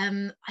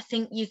 I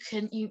think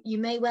you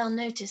may well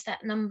notice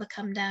that number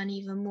come down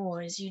even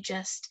more as you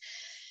just,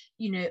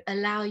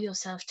 allow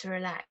yourself to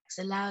relax,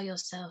 allow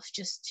yourself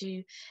just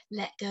to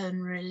let go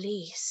and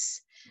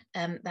release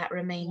that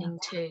remaining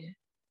 2.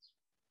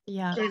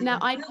 Yeah. Now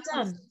I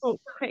can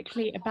talk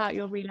quickly about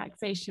your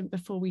relaxation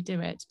before we do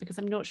it, because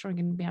I'm not sure I'm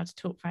going to be able to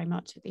talk very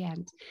much at the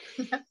end.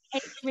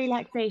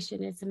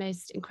 Relaxation is the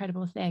most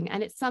incredible thing,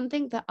 and it's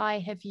something that I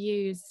have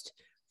used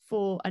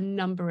for a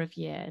number of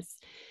years.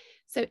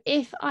 So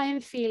if I am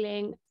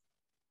feeling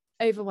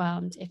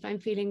overwhelmed, if I'm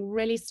feeling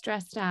really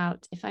stressed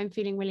out, if I'm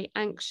feeling really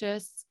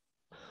anxious,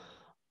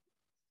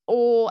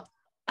 or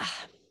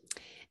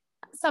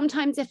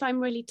sometimes if I'm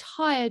really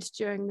tired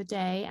during the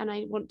day and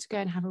I want to go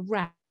and have a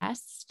rest,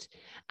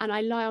 and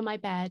I lie on my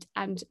bed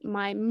and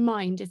my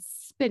mind is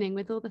spinning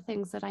with all the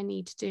things that I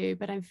need to do,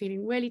 but I'm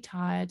feeling really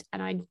tired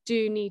and I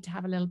do need to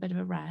have a little bit of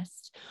a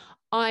rest,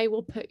 I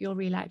will put your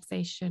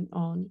relaxation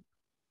on,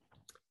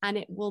 and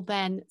it will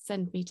then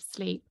send me to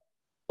sleep.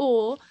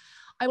 Or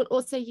I will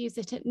also use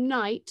it at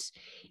night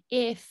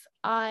if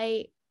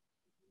I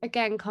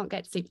again can't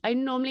get to sleep. I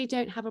normally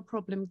don't have a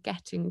problem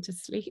getting to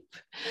sleep.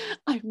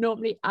 I'm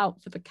normally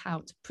out for the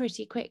count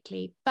pretty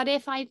quickly. But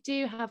if I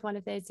do have one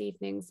of those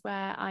evenings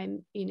where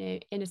I'm,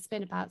 in a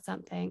spin about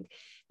something,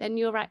 then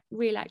your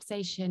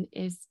relaxation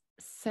is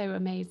so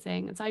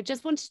amazing. And so I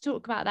just wanted to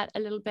talk about that a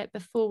little bit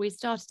before we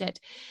started it.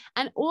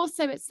 And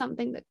also it's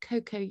something that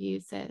Coco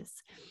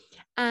uses.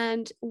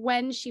 And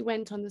when she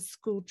went on the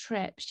school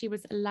trip, she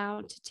was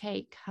allowed to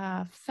take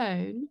her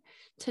phone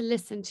to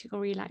listen to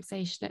your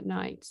relaxation at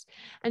night.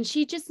 And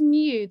she just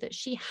knew that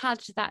she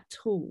had that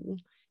tool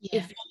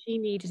if she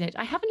needed it.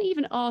 I haven't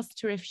even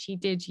asked her if she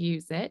did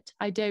use it.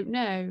 I don't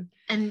know.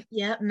 And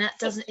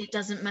it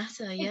doesn't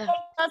matter. Yeah. It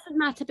doesn't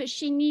matter, but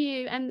she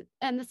knew, and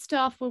the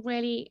staff were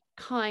really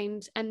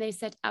kind, and they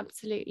said,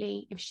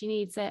 absolutely, if she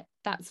needs it,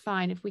 that's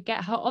fine. If we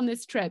get her on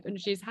this trip and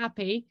she's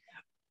happy,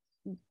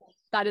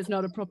 that is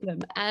not a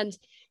problem. And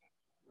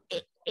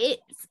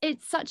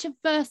it's such a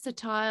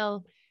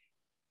versatile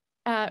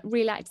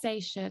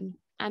relaxation.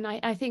 And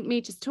I think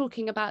me just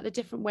talking about the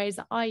different ways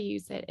that I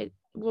use it, it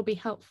will be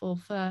helpful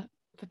for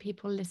for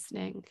people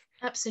listening?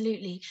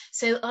 Absolutely.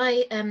 So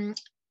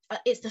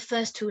it's the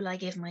first tool I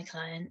give my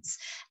clients,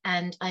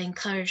 and I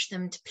encourage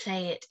them to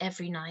play it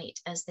every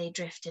night as they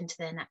drift into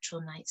their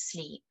natural night's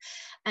sleep.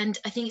 And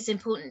I think it's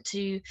important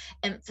to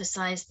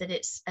emphasize that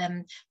it's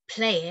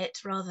play it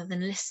rather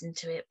than listen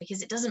to it,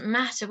 because it doesn't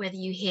matter whether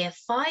you hear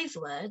 5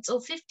 words or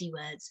 50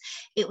 words,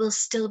 it will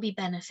still be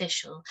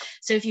beneficial.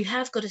 So if you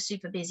have got a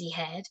super busy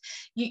head,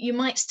 you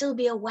might still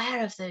be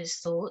aware of those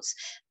thoughts.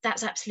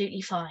 That's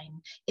absolutely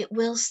fine. It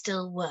will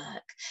still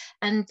work.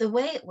 And the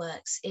way it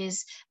works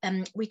is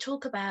we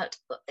talk about,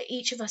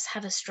 each of us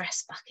have a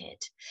stress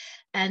bucket,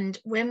 and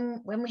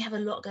when we have a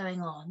lot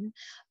going on,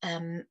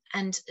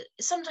 and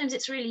sometimes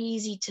it's really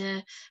easy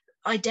to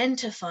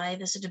identify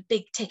the sort of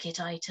big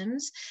ticket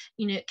items.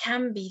 It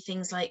can be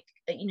things like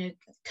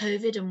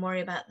COVID and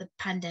worry about the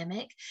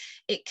pandemic.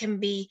 It can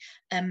be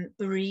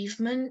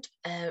bereavement,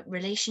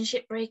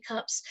 relationship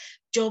breakups,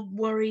 job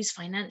worries,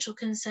 financial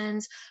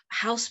concerns,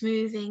 house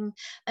moving.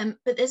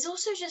 But there's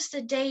also just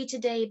the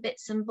day-to-day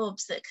bits and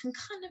bobs that can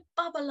kind of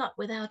bubble up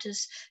without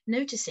us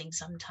noticing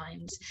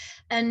sometimes.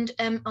 And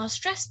our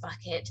stress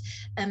bucket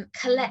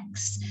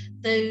collects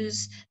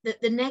those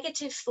the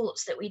negative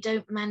thoughts that we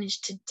don't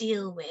manage to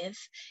deal with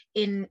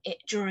in it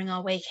during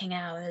our waking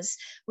hours,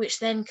 which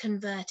then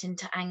convert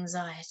into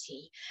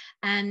anxiety.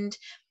 And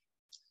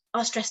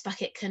our stress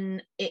bucket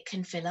can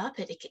fill up,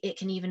 it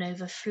can even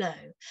overflow.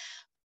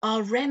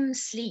 Our REM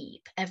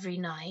sleep every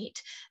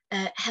night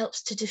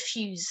helps to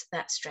diffuse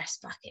that stress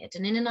bucket.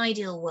 And in an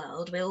ideal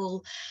world,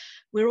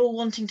 we're all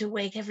wanting to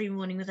wake every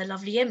morning with a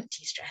lovely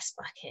empty stress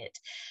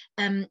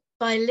bucket.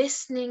 By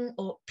listening,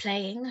 or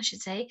playing, I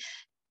should say,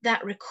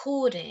 that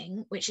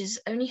recording, which is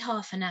only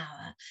half an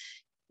hour,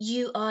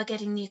 you are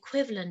getting the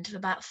equivalent of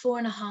about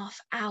 4.5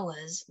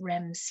 hours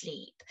REM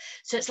sleep.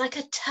 So it's like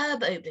a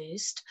turbo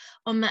boost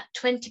on that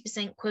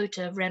 20%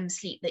 quota of REM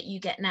sleep that you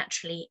get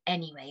naturally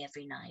anyway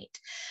every night.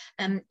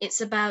 It's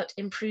about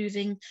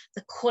improving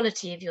the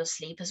quality of your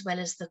sleep as well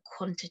as the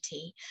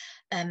quantity.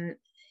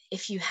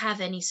 If you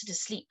have any sort of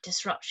sleep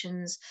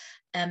disruptions,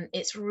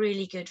 it's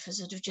really good for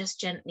sort of just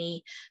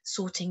gently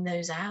sorting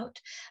those out.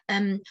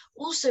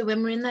 Also,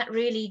 when we're in that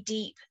really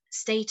deep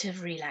state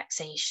of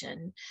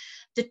relaxation,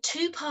 the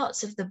 2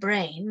 parts of the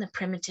brain, the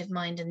primitive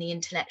mind and the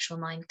intellectual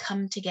mind,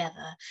 come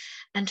together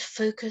and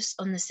focus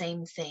on the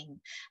same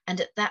thing.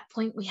 And at that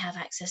point, we have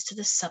access to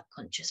the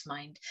subconscious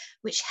mind,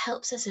 which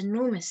helps us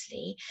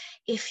enormously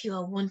if you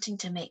are wanting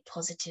to make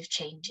positive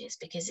changes,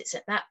 because it's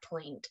at that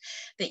point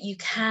that you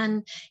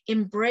can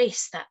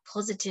embrace that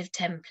positive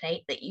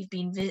template that you've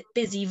been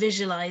busy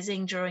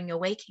visualizing during your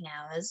waking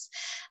hours,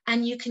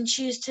 and you can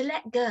choose to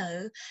let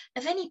go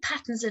of any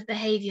patterns of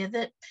behavior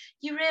that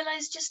you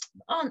realize just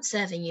aren't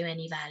serving you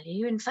any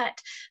value. In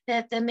fact,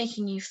 they're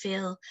making you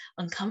feel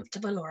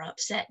uncomfortable or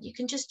upset. You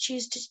can just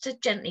choose to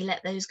gently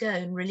let those go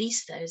and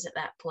release those at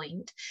that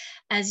point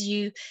as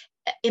you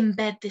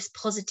embed this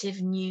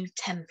positive new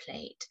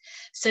template.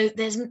 So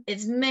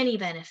it's many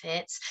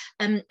benefits,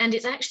 and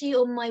it's actually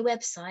on my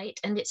website,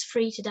 and it's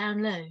free to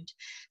download.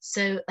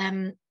 So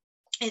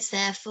it's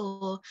there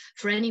for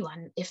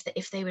anyone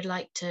if they would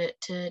like to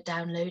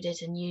download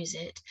it and use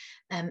it.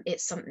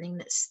 It's something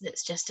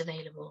that's just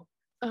available.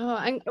 Oh,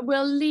 and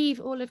we'll leave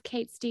all of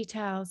Kate's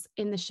details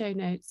in the show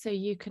notes so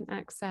you can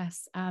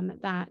access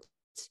that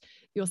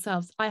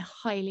yourselves. I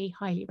highly,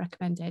 highly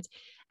recommend it.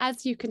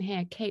 As you can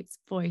hear, Kate's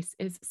voice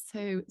is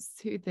so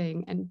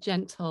soothing and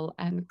gentle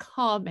and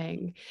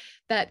calming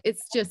that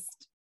it's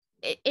just,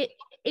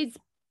 it's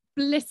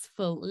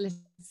blissful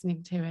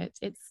listening to it.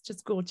 It's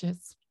just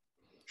gorgeous.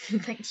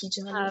 Thank you,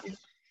 Charlie.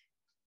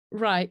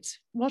 Right,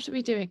 what are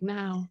we doing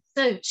now?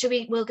 So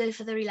we'll go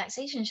for the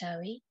relaxation,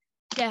 shall we?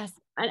 Yes,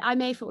 I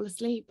may fall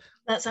asleep.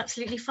 That's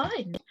absolutely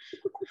fine.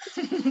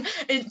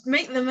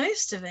 Make the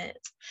most of it.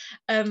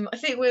 I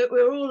think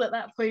we're all at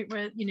that point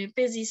where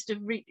busy, sort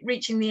of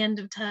reaching the end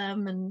of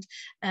term,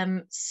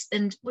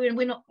 and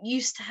we're not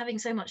used to having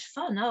so much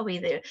fun, are we?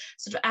 They're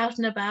sort of out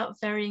and about,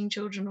 ferrying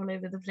children all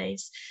over the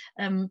place.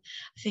 I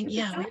think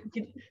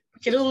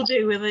we could all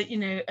do with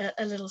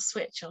a little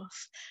switch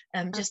off,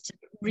 just to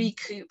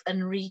recoup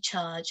and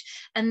recharge.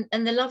 And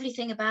the lovely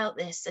thing about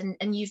this,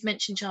 and you've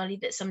mentioned, Charlie,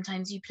 that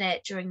sometimes you play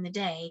it during the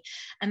day,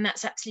 and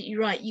that's absolutely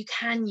right. You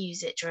can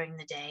use it during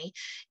the day.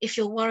 If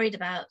you're worried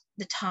about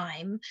the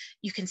time,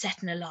 you can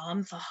set an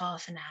alarm for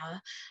half an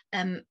hour,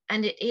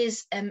 and it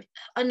is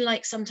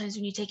unlike sometimes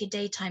when you take a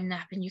daytime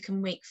nap and you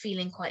can wake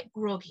feeling quite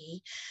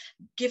groggy.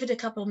 Give it a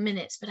couple of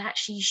minutes, but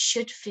actually you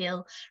should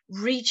feel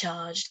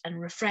recharged and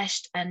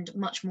refreshed and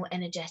much more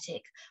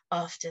energetic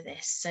after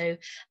this. So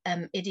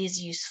it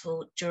is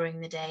useful during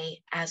the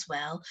day as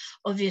well.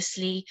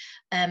 Obviously,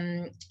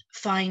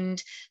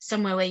 find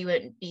somewhere where you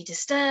won't be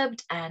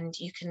disturbed and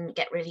you can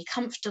get really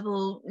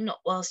comfortable, not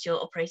whilst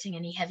you're operating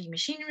any heavy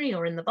machinery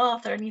or in the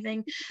bath or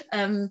anything.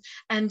 And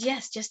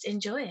yes, just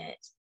enjoy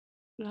it.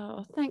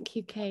 Oh, thank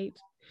you, Kate.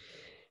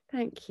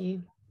 Thank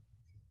you.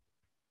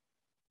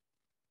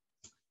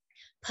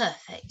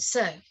 Perfect.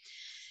 So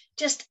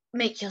just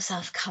make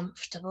yourself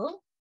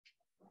comfortable.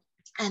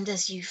 And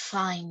as you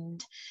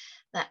find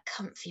that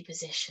comfy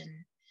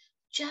position,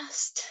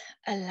 just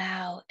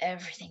allow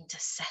everything to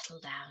settle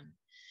down,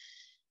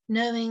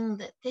 knowing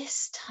that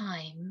this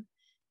time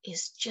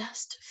is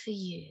just for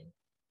you.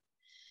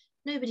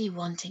 Nobody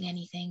wanting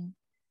anything,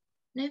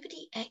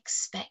 nobody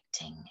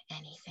expecting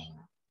anything.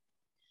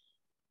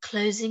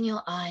 Closing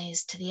your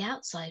eyes to the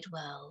outside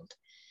world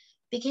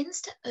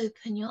begins to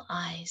open your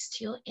eyes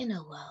to your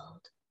inner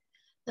world,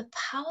 the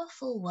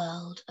powerful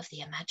world of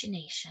the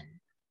imagination.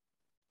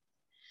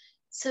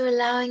 So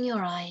allowing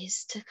your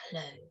eyes to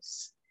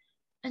close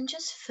and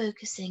just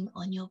focusing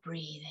on your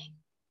breathing,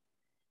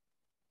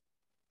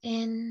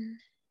 in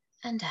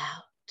and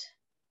out,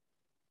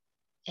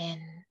 in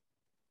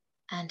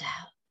and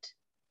out,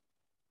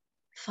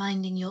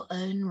 finding your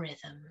own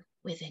rhythm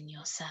within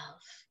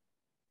yourself.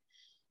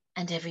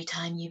 And every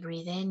time you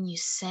breathe in, you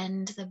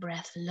send the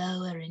breath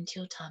lower into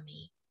your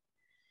tummy.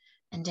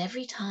 And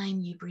every time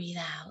you breathe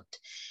out,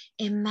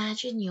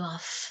 imagine you are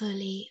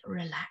fully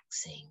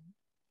relaxing.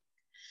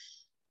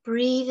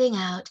 Breathing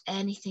out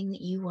anything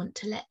that you want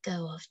to let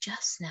go of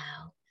just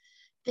now,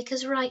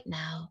 because right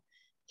now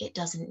it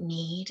doesn't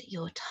need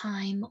your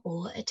time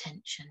or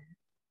attention.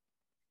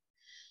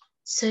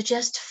 So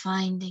just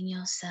finding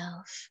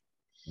yourself,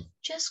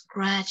 just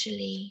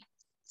gradually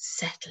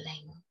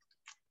settling,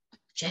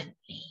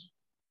 gently,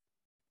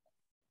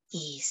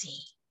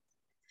 easy,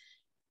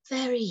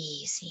 very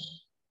easy.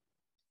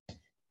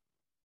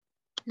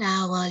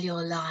 Now while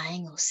you're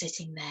lying or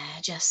sitting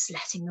there, just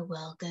letting the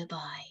world go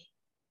by,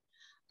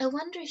 I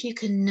wonder if you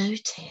can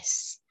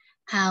notice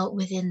how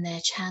within their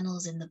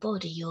channels in the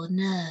body, your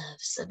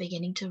nerves are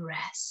beginning to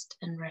rest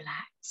and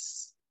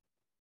relax.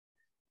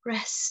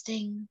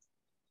 Resting,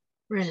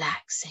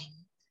 relaxing,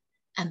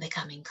 and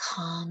becoming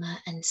calmer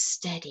and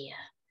steadier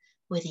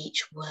with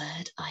each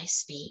word I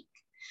speak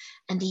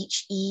and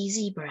each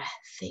easy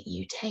breath that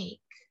you take.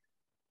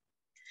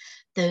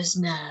 Those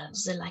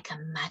nerves are like a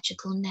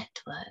magical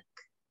network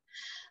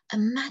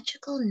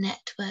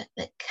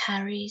that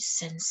carries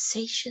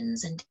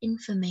sensations and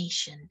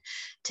information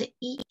to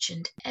each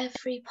and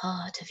every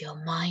part of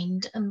your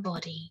mind and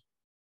body.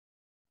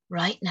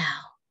 Right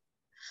now,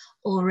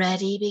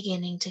 already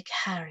beginning to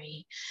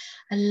carry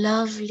a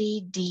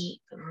lovely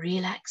deep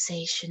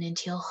relaxation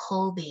into your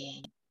whole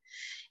being,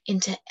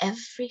 into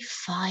every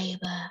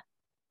fiber,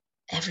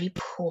 every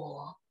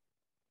pore,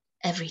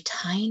 every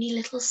tiny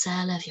little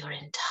cell of your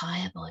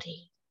entire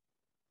body.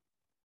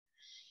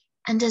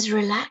 And as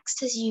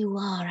relaxed as you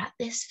are at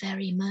this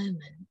very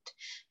moment,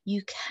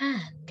 you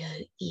can go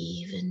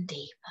even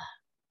deeper,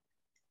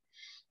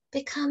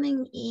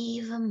 becoming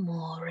even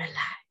more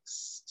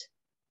relaxed.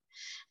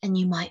 And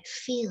you might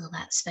feel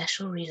that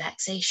special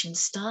relaxation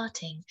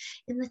starting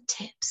in the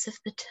tips of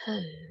the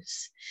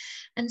toes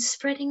and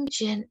spreading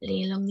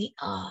gently along the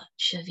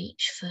arch of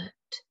each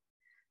foot,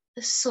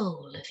 the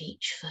sole of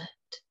each foot.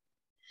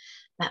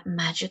 That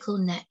magical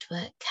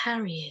network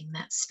carrying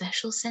that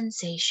special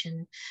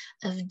sensation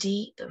of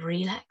deep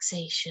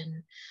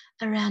relaxation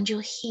around your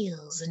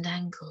heels and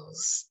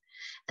ankles,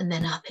 and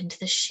then up into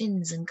the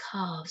shins and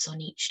calves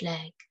on each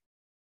leg,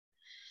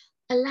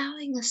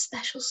 allowing a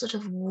special sort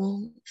of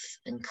warmth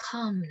and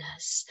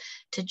calmness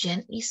to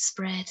gently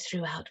spread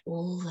throughout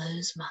all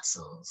those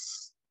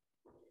muscles.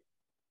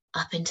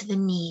 Up into the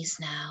knees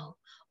now,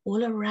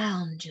 all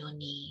around your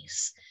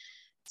knees,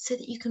 so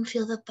that you can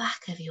feel the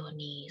back of your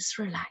knees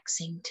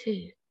relaxing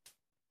too.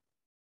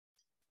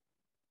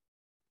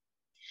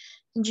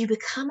 And you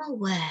become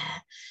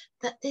aware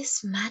that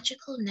this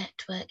magical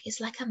network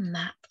is like a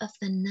map of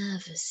the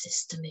nervous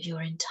system of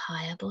your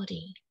entire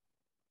body.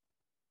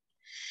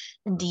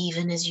 And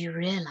even as you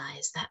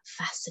realize that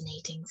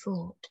fascinating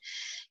thought,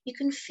 you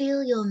can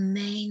feel your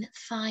main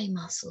thigh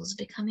muscles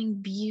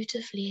becoming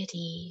beautifully at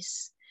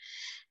ease.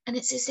 And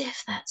it's as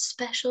if that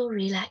special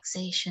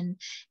relaxation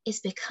is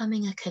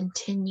becoming a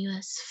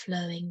continuous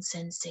flowing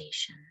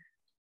sensation,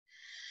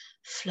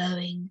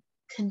 flowing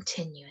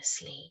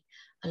continuously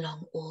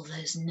along all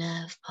those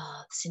nerve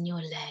paths in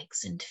your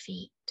legs and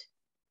feet,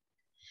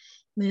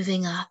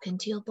 moving up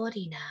into your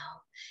body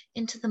now,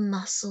 into the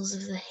muscles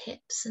of the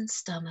hips and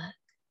stomach,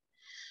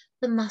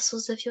 the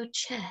muscles of your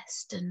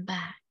chest and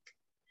back,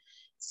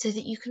 so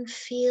that you can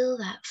feel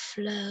that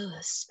flow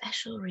of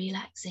special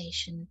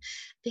relaxation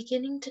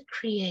beginning to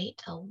create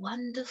a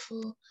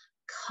wonderful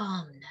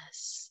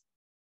calmness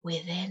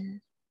within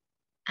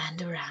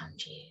and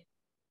around you.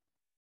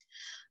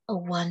 A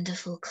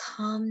wonderful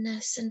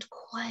calmness and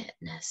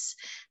quietness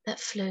that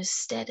flows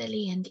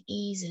steadily and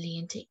easily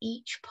into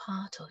each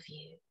part of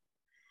you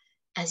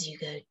as you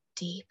go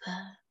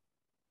deeper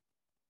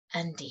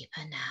and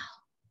deeper now.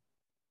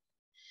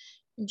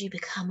 And you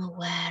become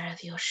aware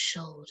of your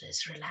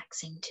shoulders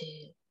relaxing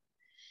too,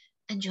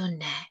 and your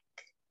neck,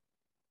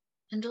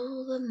 and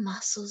all the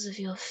muscles of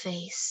your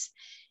face,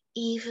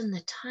 even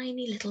the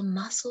tiny little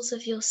muscles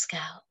of your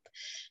scalp,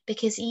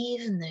 because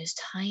even those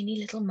tiny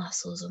little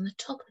muscles on the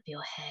top of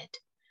your head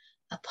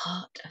are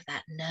part of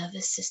that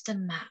nervous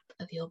system map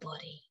of your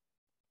body.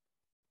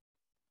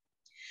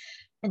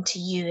 And to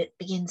you, it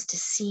begins to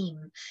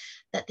seem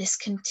that this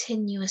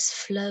continuous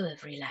flow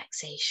of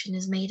relaxation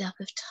is made up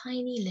of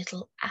tiny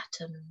little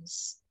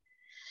atoms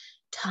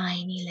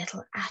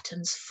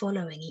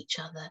following each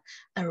other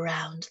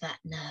around that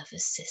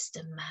nervous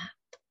system map.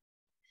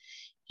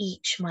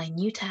 Each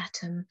minute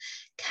atom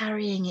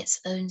carrying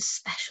its own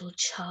special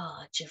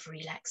charge of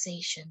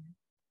relaxation.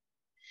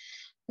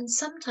 And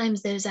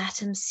sometimes those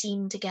atoms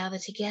seem to gather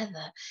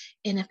together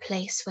in a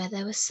place where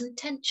there was some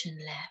tension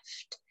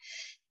left.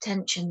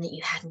 Tension that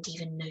you hadn't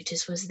even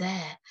noticed was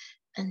there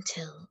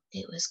until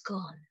it was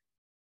gone.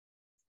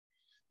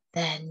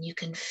 Then you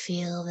can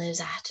feel those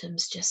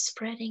atoms just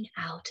spreading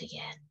out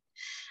again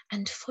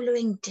and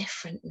following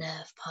different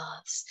nerve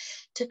paths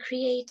to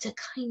create a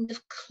kind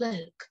of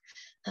cloak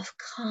of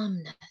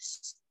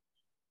calmness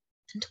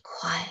and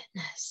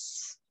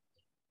quietness.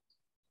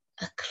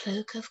 A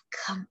cloak of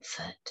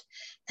comfort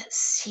that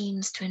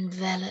seems to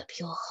envelop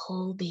your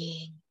whole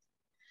being,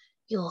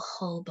 your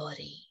whole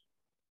body.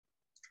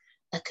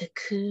 A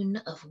cocoon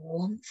of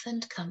warmth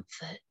and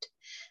comfort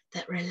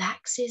that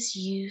relaxes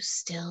you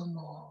still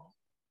more.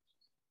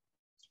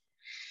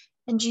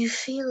 And you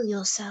feel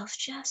yourself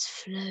just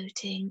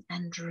floating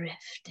and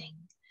drifting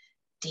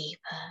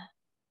deeper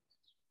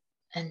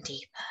and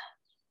deeper,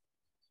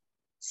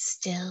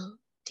 still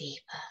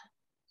deeper,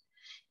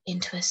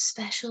 into a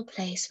special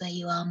place where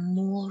you are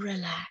more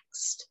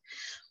relaxed,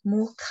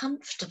 more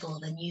comfortable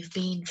than you've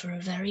been for a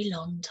very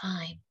long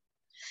time.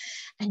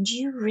 And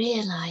you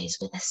realize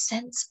with a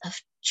sense of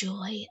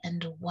joy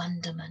and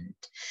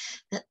wonderment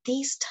that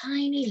these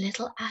tiny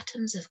little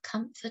atoms of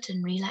comfort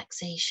and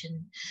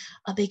relaxation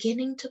are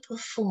beginning to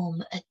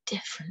perform a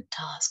different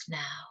task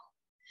now,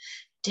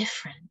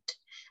 different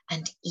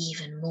and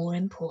even more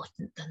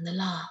important than the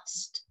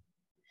last.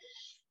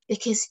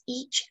 Because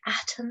each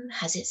atom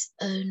has its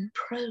own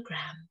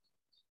program,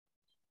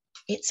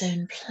 its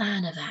own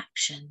plan of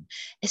action,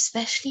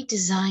 especially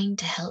designed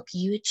to help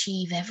you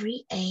achieve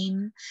every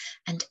aim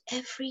and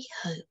every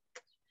hope.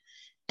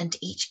 And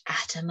each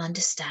atom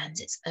understands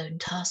its own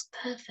task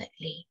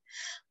perfectly,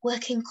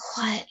 working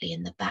quietly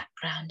in the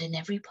background in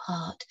every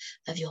part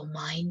of your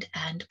mind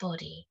and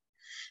body,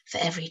 for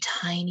every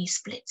tiny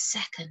split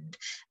second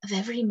of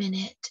every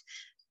minute,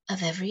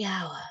 of every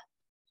hour,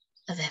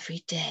 of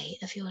every day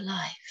of your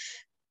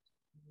life.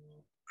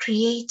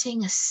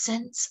 Creating a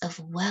sense of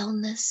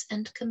wellness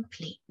and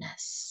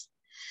completeness,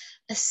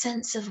 a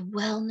sense of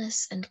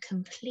wellness and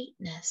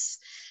completeness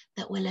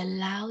that will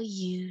allow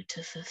you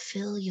to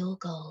fulfill your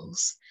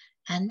goals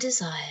and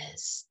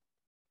desires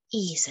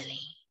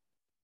easily,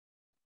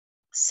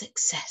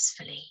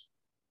 successfully,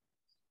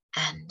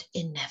 and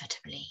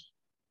inevitably.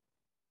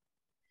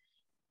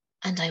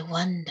 And I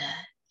wonder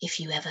if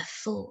you ever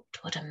thought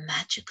what a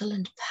magical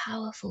and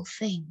powerful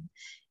thing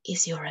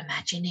is your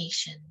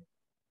imagination.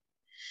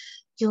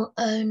 Your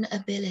own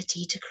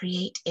ability to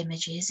create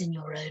images in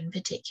your own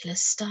particular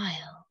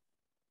style.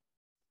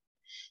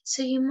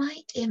 So you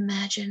might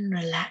imagine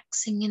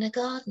relaxing in a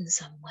garden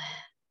somewhere,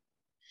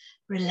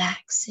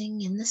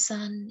 relaxing in the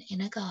sun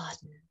in a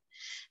garden,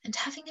 and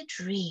having a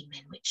dream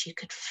in which you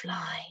could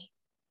fly,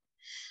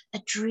 a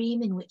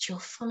dream in which you're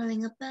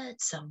following a bird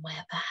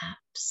somewhere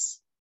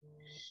perhaps,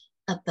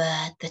 a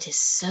bird that is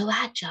so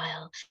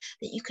agile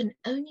that you can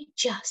only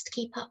just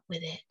keep up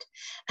with it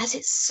as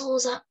it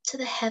soars up to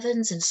the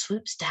heavens and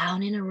swoops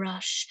down in a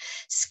rush,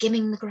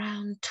 skimming the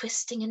ground,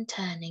 twisting and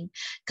turning,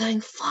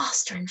 going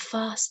faster and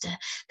faster,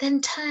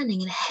 then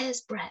turning in a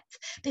hair's breadth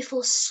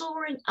before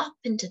soaring up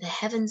into the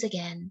heavens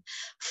again,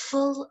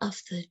 full of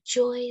the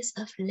joys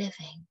of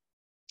living.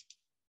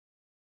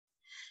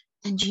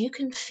 And you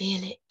can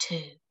feel it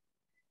too,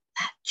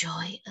 that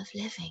joy of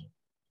living,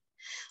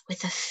 with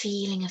the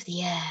feeling of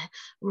the air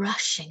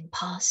rushing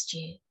past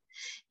you,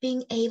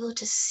 being able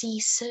to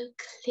see so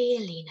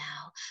clearly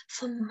now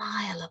for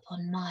mile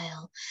upon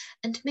mile,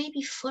 and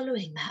maybe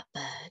following that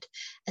bird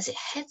as it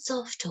heads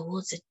off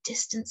towards a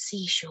distant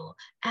seashore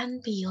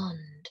and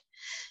beyond,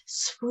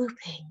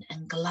 swooping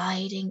and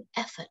gliding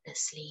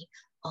effortlessly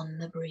on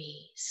the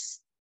breeze.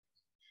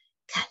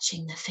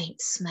 Catching the faint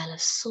smell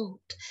of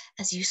salt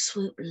as you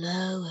swoop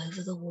low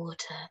over the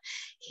water,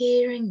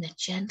 hearing the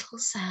gentle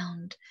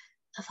sound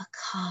of a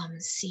calm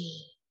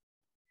sea,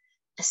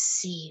 a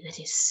sea that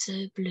is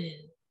so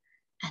blue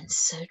and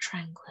so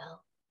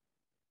tranquil.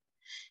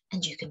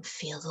 And you can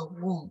feel the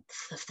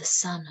warmth of the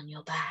sun on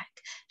your back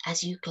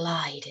as you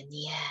glide in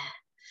the air,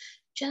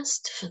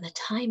 just for the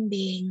time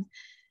being,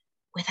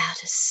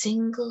 without a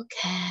single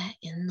care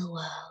in the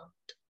world.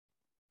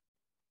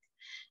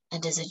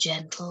 And as a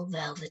gentle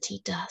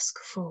velvety dusk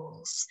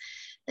falls,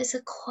 there's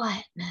a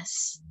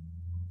quietness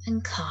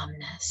and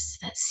calmness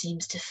that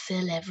seems to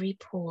fill every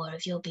pore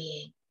of your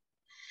being,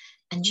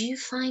 and you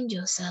find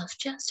yourself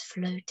just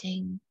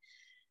floating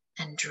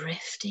and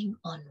drifting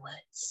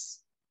onwards.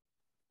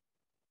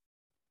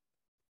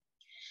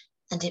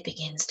 And it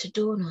begins to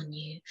dawn on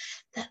you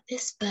that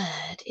this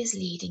bird is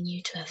leading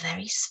you to a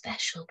very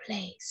special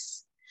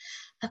place,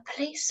 a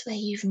place where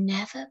you've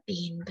never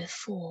been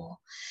before.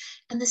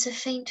 And there's a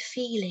faint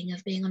feeling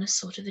of being on a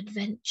sort of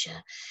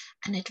adventure,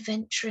 an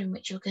adventure in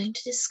which you're going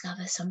to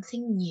discover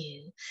something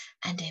new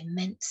and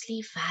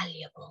immensely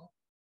valuable.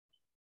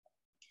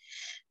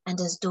 And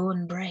as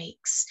dawn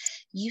breaks,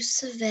 you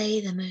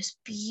survey the most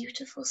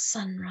beautiful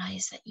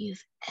sunrise that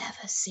you've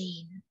ever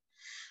seen,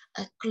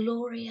 a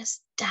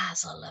glorious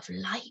dazzle of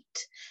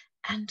light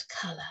and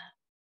colour,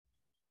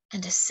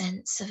 and a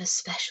sense of a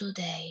special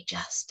day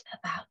just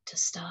about to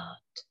start.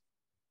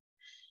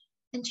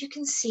 And you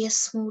can see a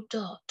small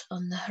dot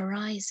on the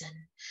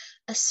horizon,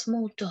 a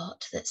small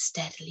dot that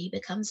steadily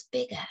becomes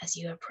bigger as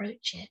you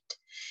approach it,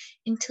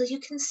 until you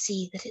can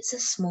see that it's a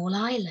small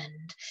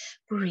island,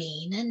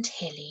 green and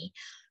hilly,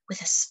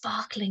 with a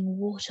sparkling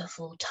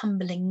waterfall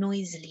tumbling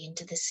noisily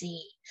into the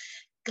sea,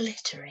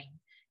 glittering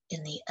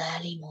in the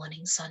early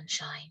morning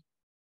sunshine.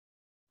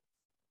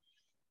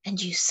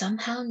 And you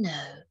somehow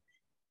know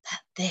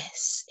that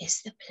this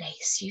is the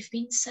place you've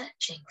been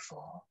searching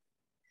for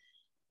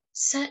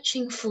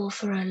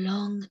a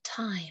long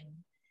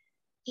time,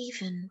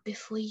 even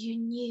before you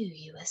knew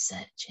you were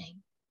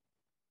searching.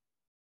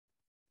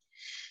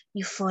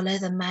 You follow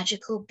the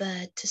magical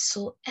bird to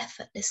soar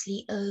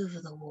effortlessly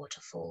over the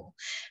waterfall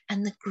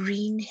and the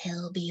green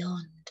hill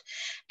beyond,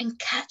 and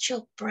catch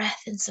your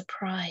breath in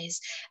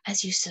surprise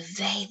as you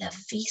survey the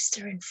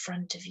vista in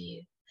front of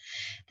you.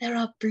 There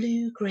are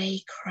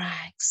blue-grey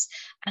crags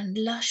and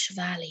lush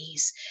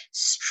valleys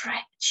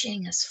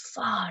stretching as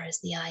far as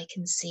the eye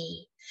can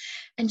see,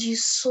 and you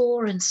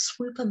soar and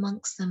swoop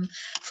amongst them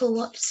for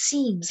what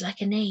seems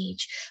like an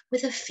age,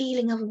 with a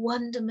feeling of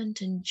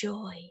wonderment and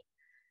joy.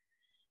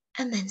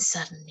 And then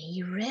suddenly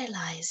you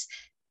realize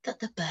that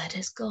the bird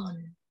has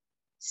gone.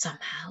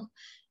 Somehow,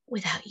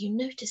 without you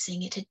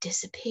noticing, it had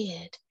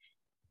disappeared.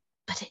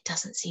 But it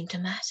doesn't seem to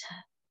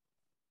matter,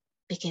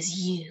 because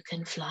you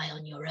can fly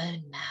on your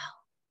own now.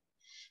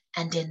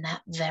 And in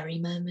that very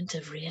moment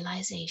of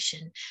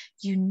realization,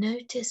 you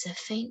notice a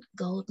faint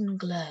golden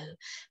glow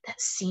that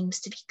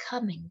seems to be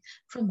coming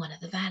from one of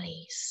the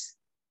valleys.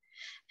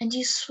 And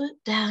you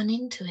swoop down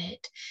into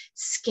it,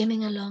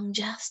 skimming along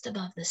just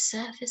above the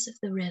surface of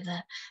the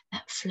river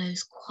that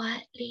flows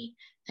quietly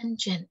and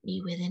gently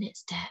within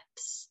its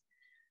depths,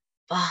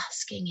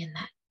 basking in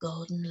that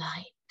golden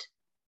light.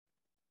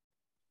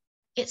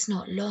 It's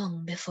not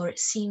long before it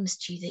seems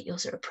to you that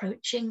you're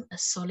approaching a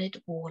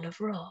solid wall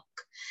of rock,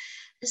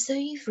 as though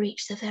you've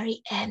reached the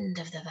very end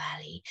of the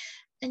valley,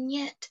 and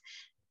yet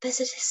there's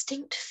a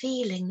distinct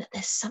feeling that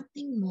there's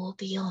something more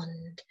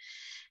beyond.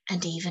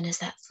 And even as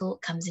that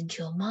thought comes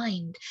into your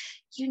mind,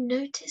 you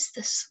notice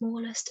the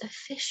smallest of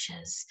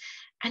fissures,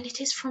 and it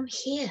is from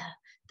here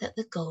that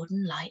the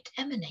golden light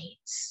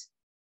emanates.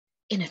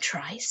 In a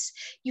trice,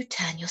 you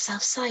turn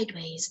yourself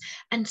sideways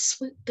and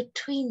swoop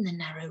between the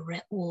narrow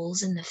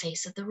walls in the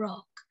face of the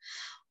rock,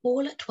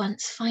 all at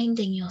once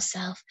finding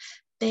yourself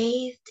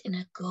bathed in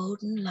a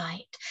golden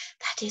light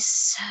that is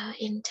so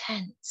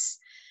intense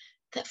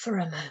that for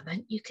a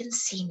moment you can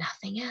see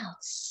nothing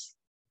else.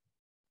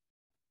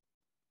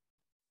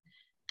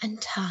 And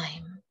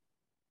time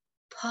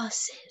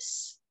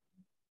passes.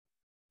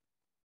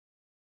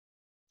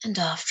 And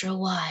after a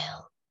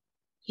while,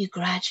 you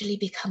gradually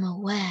become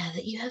aware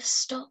that you have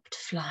stopped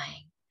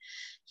flying.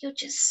 You're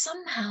just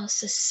somehow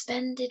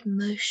suspended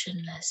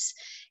motionless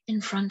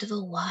in front of a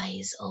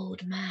wise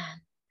old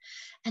man,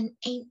 an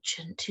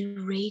ancient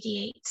who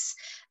radiates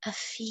a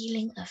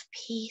feeling of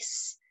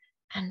peace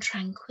and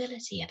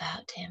tranquility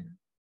about him.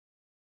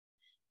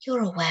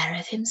 You're aware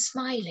of him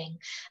smiling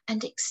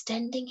and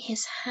extending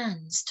his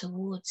hands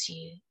towards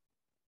you.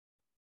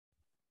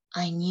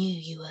 "I knew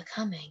you were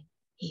coming,"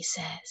 he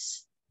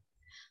says.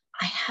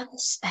 "I have a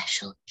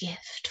special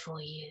gift for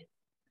you,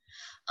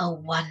 a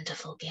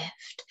wonderful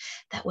gift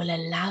that will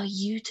allow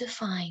you to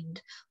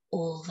find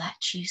all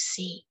that you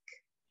seek."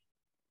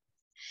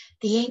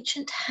 The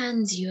ancient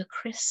hands you a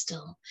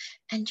crystal,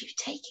 and you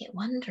take it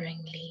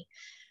wonderingly.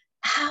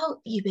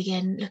 How you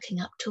begin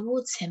looking up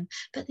towards him,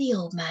 but the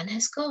old man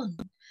has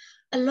gone,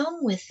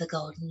 along with the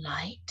golden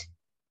light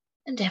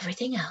and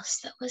everything else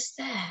that was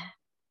there.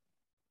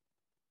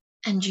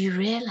 And you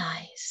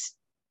realize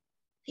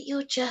that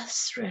you're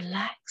just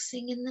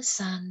relaxing in the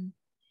sun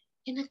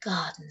in a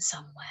garden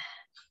somewhere.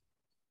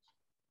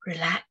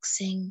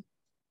 Relaxing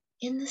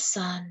in the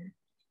sun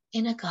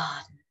in a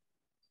garden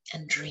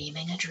and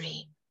dreaming a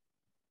dream.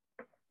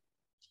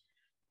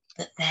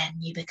 But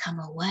then you become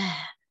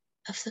aware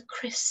of the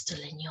crystal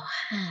in your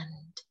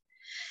hand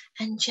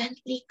and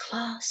gently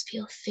clasp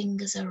your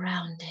fingers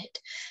around it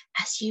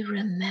as you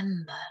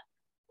remember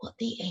what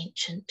the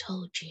ancient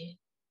told you.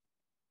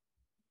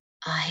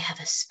 "I have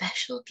a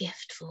special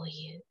gift for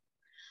you,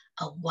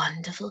 a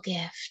wonderful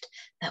gift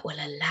that will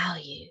allow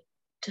you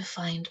to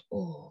find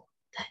all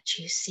that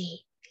you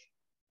seek."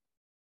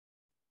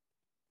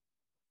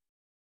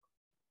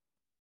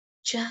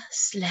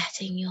 Just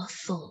letting your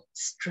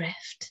thoughts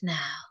drift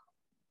now,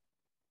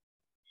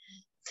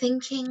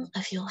 thinking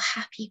of your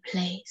happy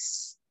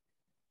place,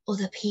 or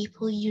the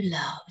people you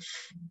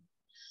love,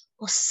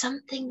 or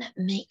something that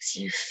makes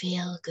you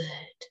feel good.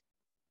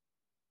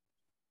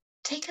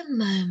 Take a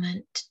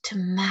moment to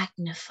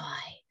magnify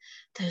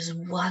those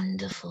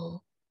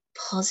wonderful,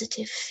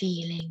 positive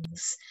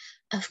feelings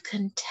of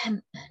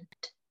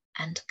contentment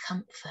and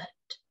comfort.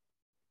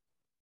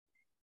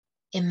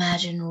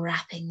 Imagine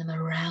wrapping them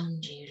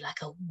around you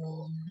like a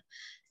warm,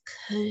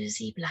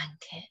 cozy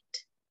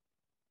blanket,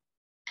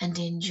 and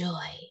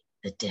enjoy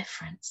the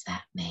difference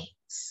that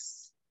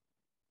makes.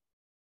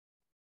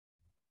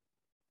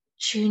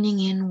 Tuning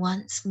in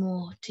once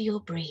more to your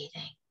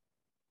breathing.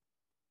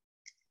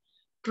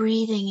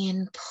 Breathing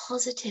in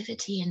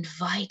positivity and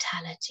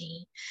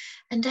vitality.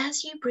 And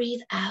as you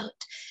breathe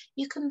out,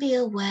 you can be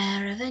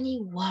aware of any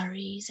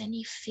worries,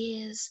 any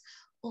fears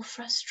or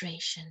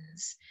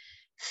frustrations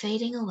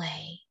fading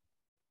away,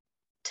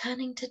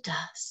 turning to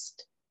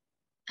dust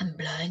and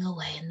blowing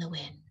away in the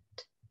wind,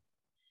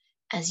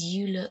 as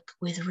you look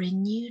with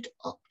renewed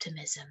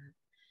optimism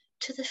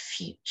to the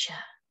future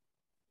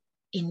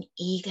in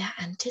eager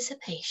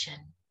anticipation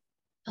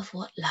of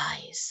what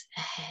lies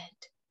ahead.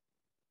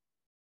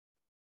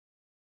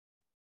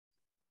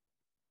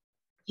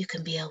 You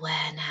can be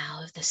aware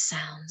now of the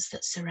sounds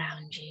that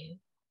surround you.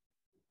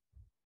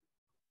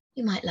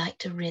 You might like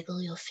to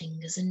wriggle your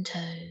fingers and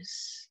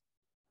toes,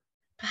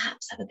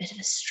 perhaps have a bit of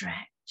a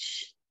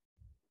stretch.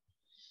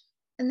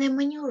 And then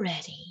when you're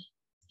ready,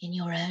 in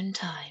your own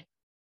time,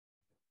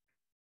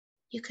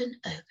 you can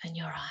open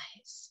your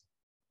eyes.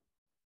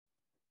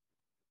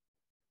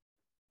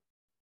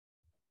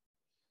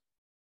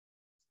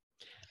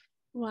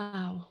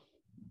 Wow.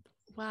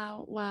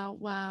 Wow, wow,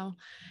 wow.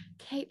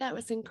 Kate, that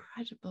was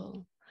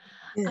incredible.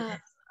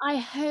 I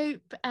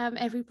hope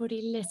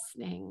everybody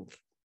listening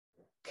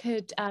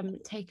could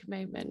take a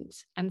moment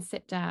and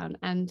sit down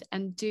and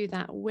do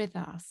that with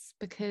us,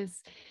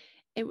 because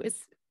it was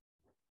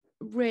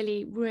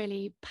really,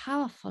 really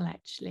powerful,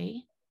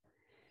 actually.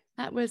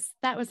 That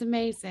was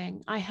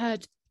amazing. I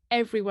heard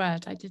every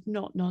word. I did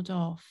not nod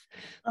off.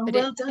 Oh,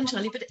 well done,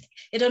 Charlie. But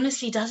it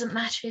honestly doesn't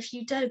matter if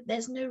you don't.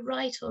 There's no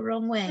right or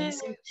wrong way. No,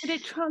 So. but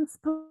it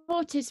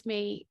transported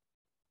me,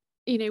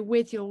 you know,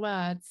 with your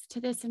words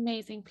to this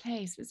amazing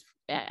place. It was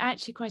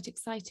actually quite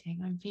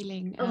exciting. I'm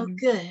feeling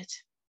good.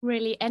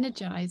 Really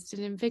energized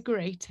and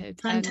invigorated.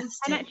 Fantastic.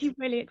 And actually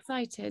really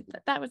excited.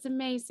 That was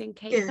amazing,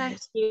 Kate. Good. Thank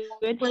you.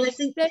 Well, I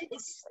think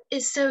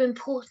it's so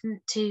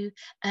important to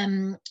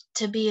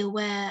be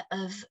aware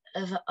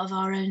of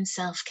our own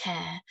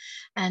self-care,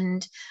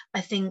 and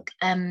I think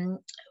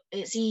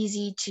it's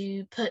easy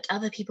to put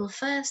other people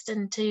first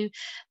and to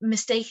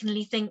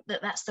mistakenly think that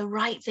that's the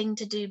right thing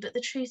to do. But the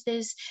truth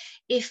is,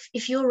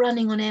 if you're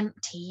running on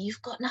empty,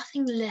 you've got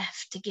nothing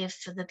left to give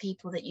for the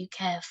people that you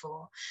care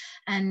for.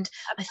 And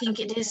I think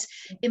it is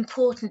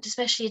important,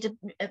 especially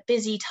at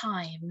busy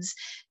times,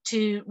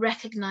 to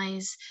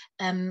recognize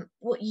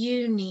what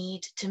you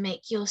need to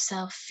make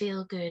yourself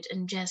feel good,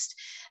 and just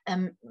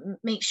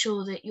make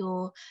sure that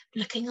you're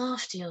looking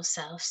after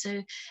yourself.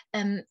 So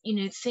you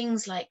know,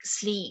 things like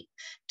sleep,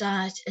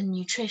 diet and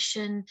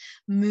nutrition,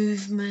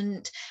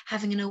 movement,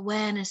 having an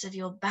awareness of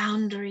your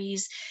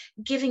boundaries,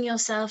 giving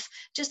yourself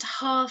just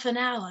half an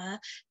hour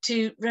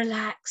to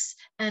relax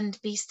and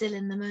be still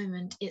in the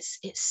moment. It's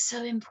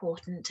so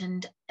important.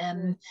 And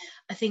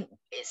I think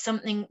it's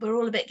something we're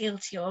all a bit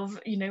guilty of.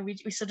 You know, we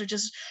sort of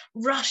just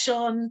rush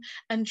on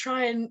and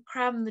try and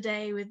cram the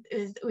day with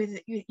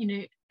you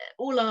know,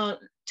 all our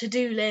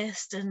to-do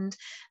list, and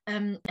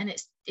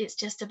it's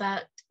just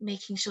about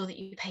making sure that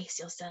you pace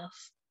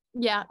yourself.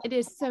 Yeah, it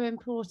is so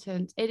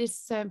important. It is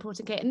so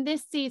important, Kate. In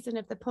this season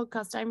of the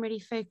podcast, I'm really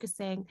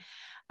focusing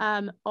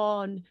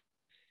on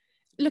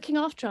looking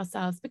after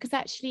ourselves, because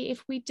actually,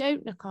 if we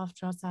don't look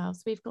after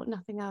ourselves, we've got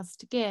nothing else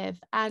to give.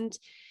 And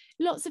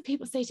lots of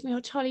people say to me, "Oh,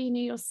 Charlie, you know,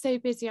 you're so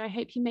busy. I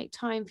hope you make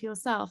time for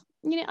yourself."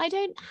 You know, I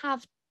don't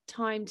have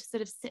time to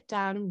sort of sit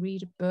down and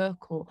read a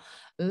book or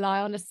lie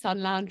on a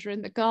sun lounger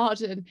in the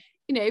garden,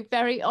 you know,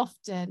 very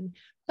often.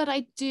 But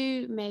I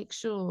do make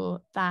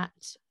sure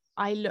that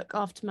I look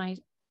after my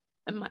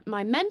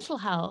mental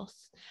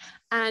health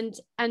and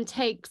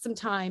take some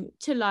time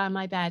to lie on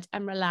my bed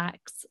and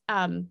relax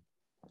and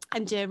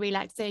do a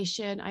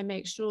relaxation. I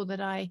make sure that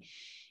I,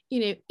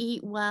 you know,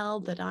 eat well,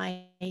 that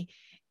I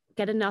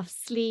get enough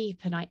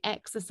sleep, and I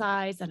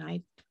exercise, and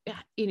I,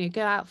 you know,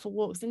 go out for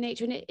walks in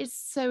nature. And it is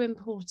so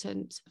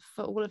important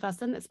for all of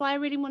us. And that's why I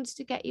really wanted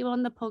to get you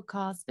on the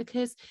podcast,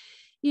 because,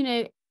 you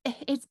know,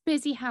 it's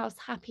busy house,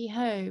 happy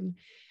home.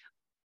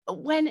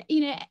 When,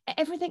 you know,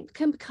 everything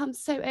can become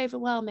so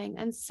overwhelming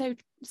and so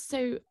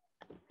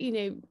you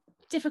know,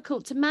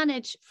 difficult to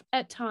manage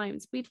at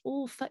times. We've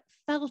all felt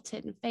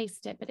it and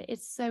faced it, but it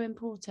is so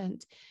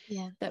important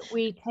that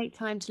we take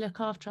time to look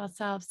after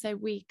ourselves, so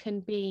we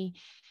can be,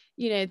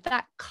 you know,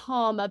 that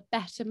calmer,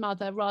 better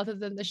mother, rather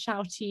than the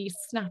shouty,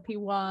 snappy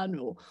one,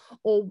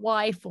 or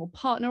wife or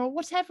partner, or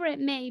whatever it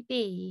may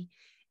be.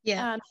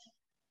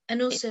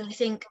 And also I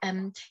think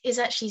is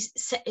actually,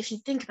 if you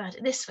think about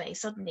it this way,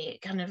 suddenly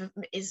it kind of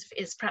is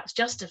perhaps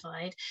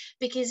justified,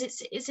 because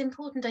it's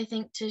important, I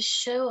think, to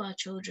show our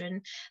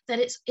children that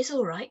it's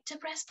all right to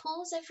press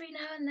pause every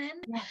now and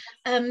then.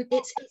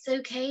 Yes. It's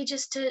okay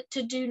just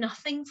to do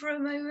nothing for a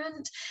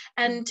moment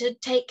and to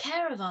take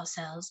care of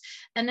ourselves.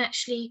 And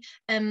actually,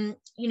 you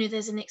know,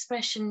 there's an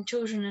expression,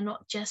 children are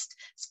not just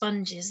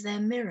sponges, they're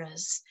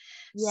mirrors.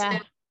 Yeah.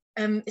 So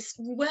it's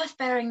worth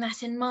bearing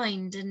that in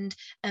mind. And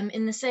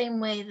in the same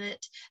way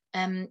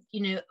that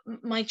you know,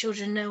 my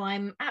children know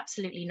I'm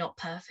absolutely not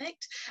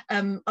perfect.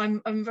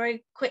 I'm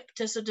very quick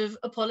to sort of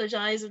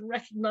apologize and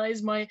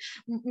recognize my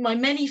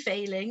many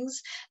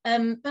failings.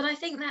 But I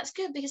think that's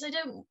good, because I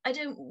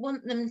don't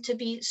want them to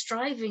be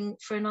striving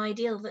for an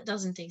ideal that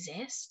doesn't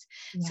exist.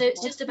 Yeah. So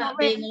it's just about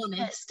being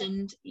honest.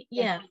 And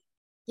yeah,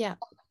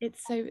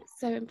 it's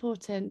so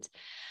important.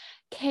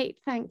 Kate,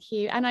 thank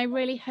you. And I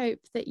really hope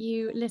that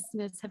you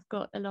listeners have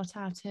got a lot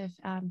out of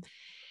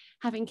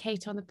having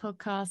Kate on the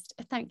podcast.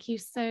 Thank you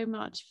so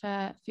much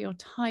for your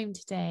time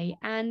today,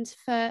 and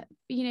for,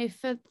 you know,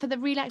 for the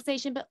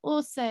relaxation, but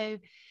also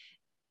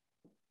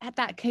at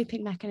that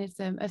coping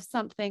mechanism of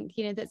something,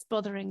 you know, that's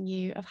bothering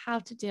you, of how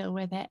to deal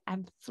with it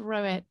and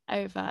throw it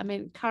over. I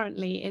mean,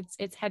 currently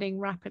it's heading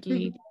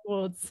rapidly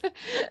towards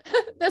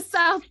the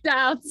South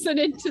Downs and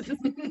into the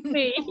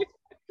sea.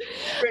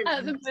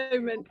 At the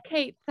moment.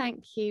 Kate,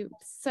 thank you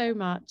so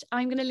much.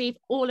 I'm going to leave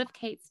all of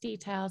Kate's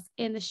details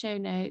in the show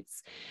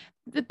notes.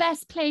 The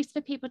best place for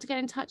people to get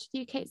in touch with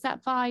you, Kate, is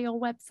that via your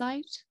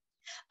website?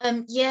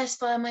 Yes,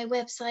 via my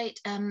website,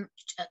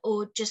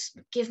 or just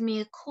give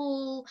me a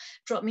call,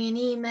 drop me an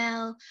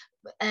email,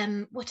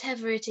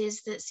 whatever it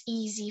is that's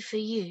easy for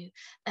you.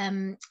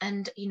 And,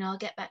 you know, I'll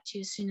get back to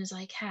you as soon as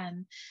I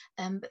can.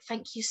 But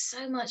thank you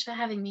so much for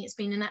having me. It's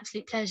been an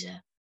absolute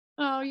pleasure.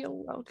 Oh, you're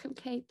welcome,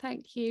 Kate.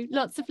 Thank you.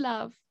 Lots of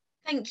love.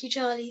 Thank you,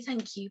 Charlie.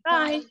 Thank you.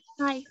 Bye.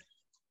 Bye.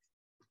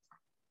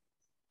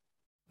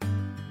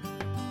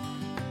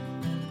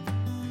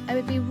 I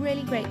would be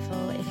really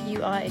grateful if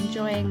you are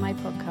enjoying my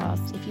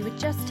podcast, if you would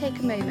just take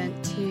a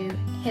moment to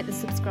hit the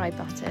subscribe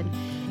button.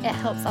 It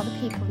helps other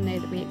people know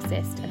that we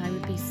exist, and I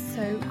would be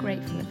so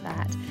grateful of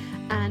that.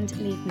 And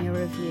leave me a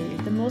review.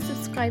 The more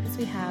subscribers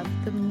we have,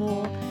 the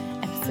more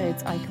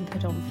episodes I can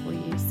put on for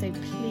you. So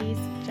please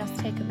just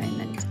take a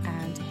moment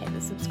and hit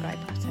the subscribe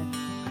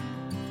button.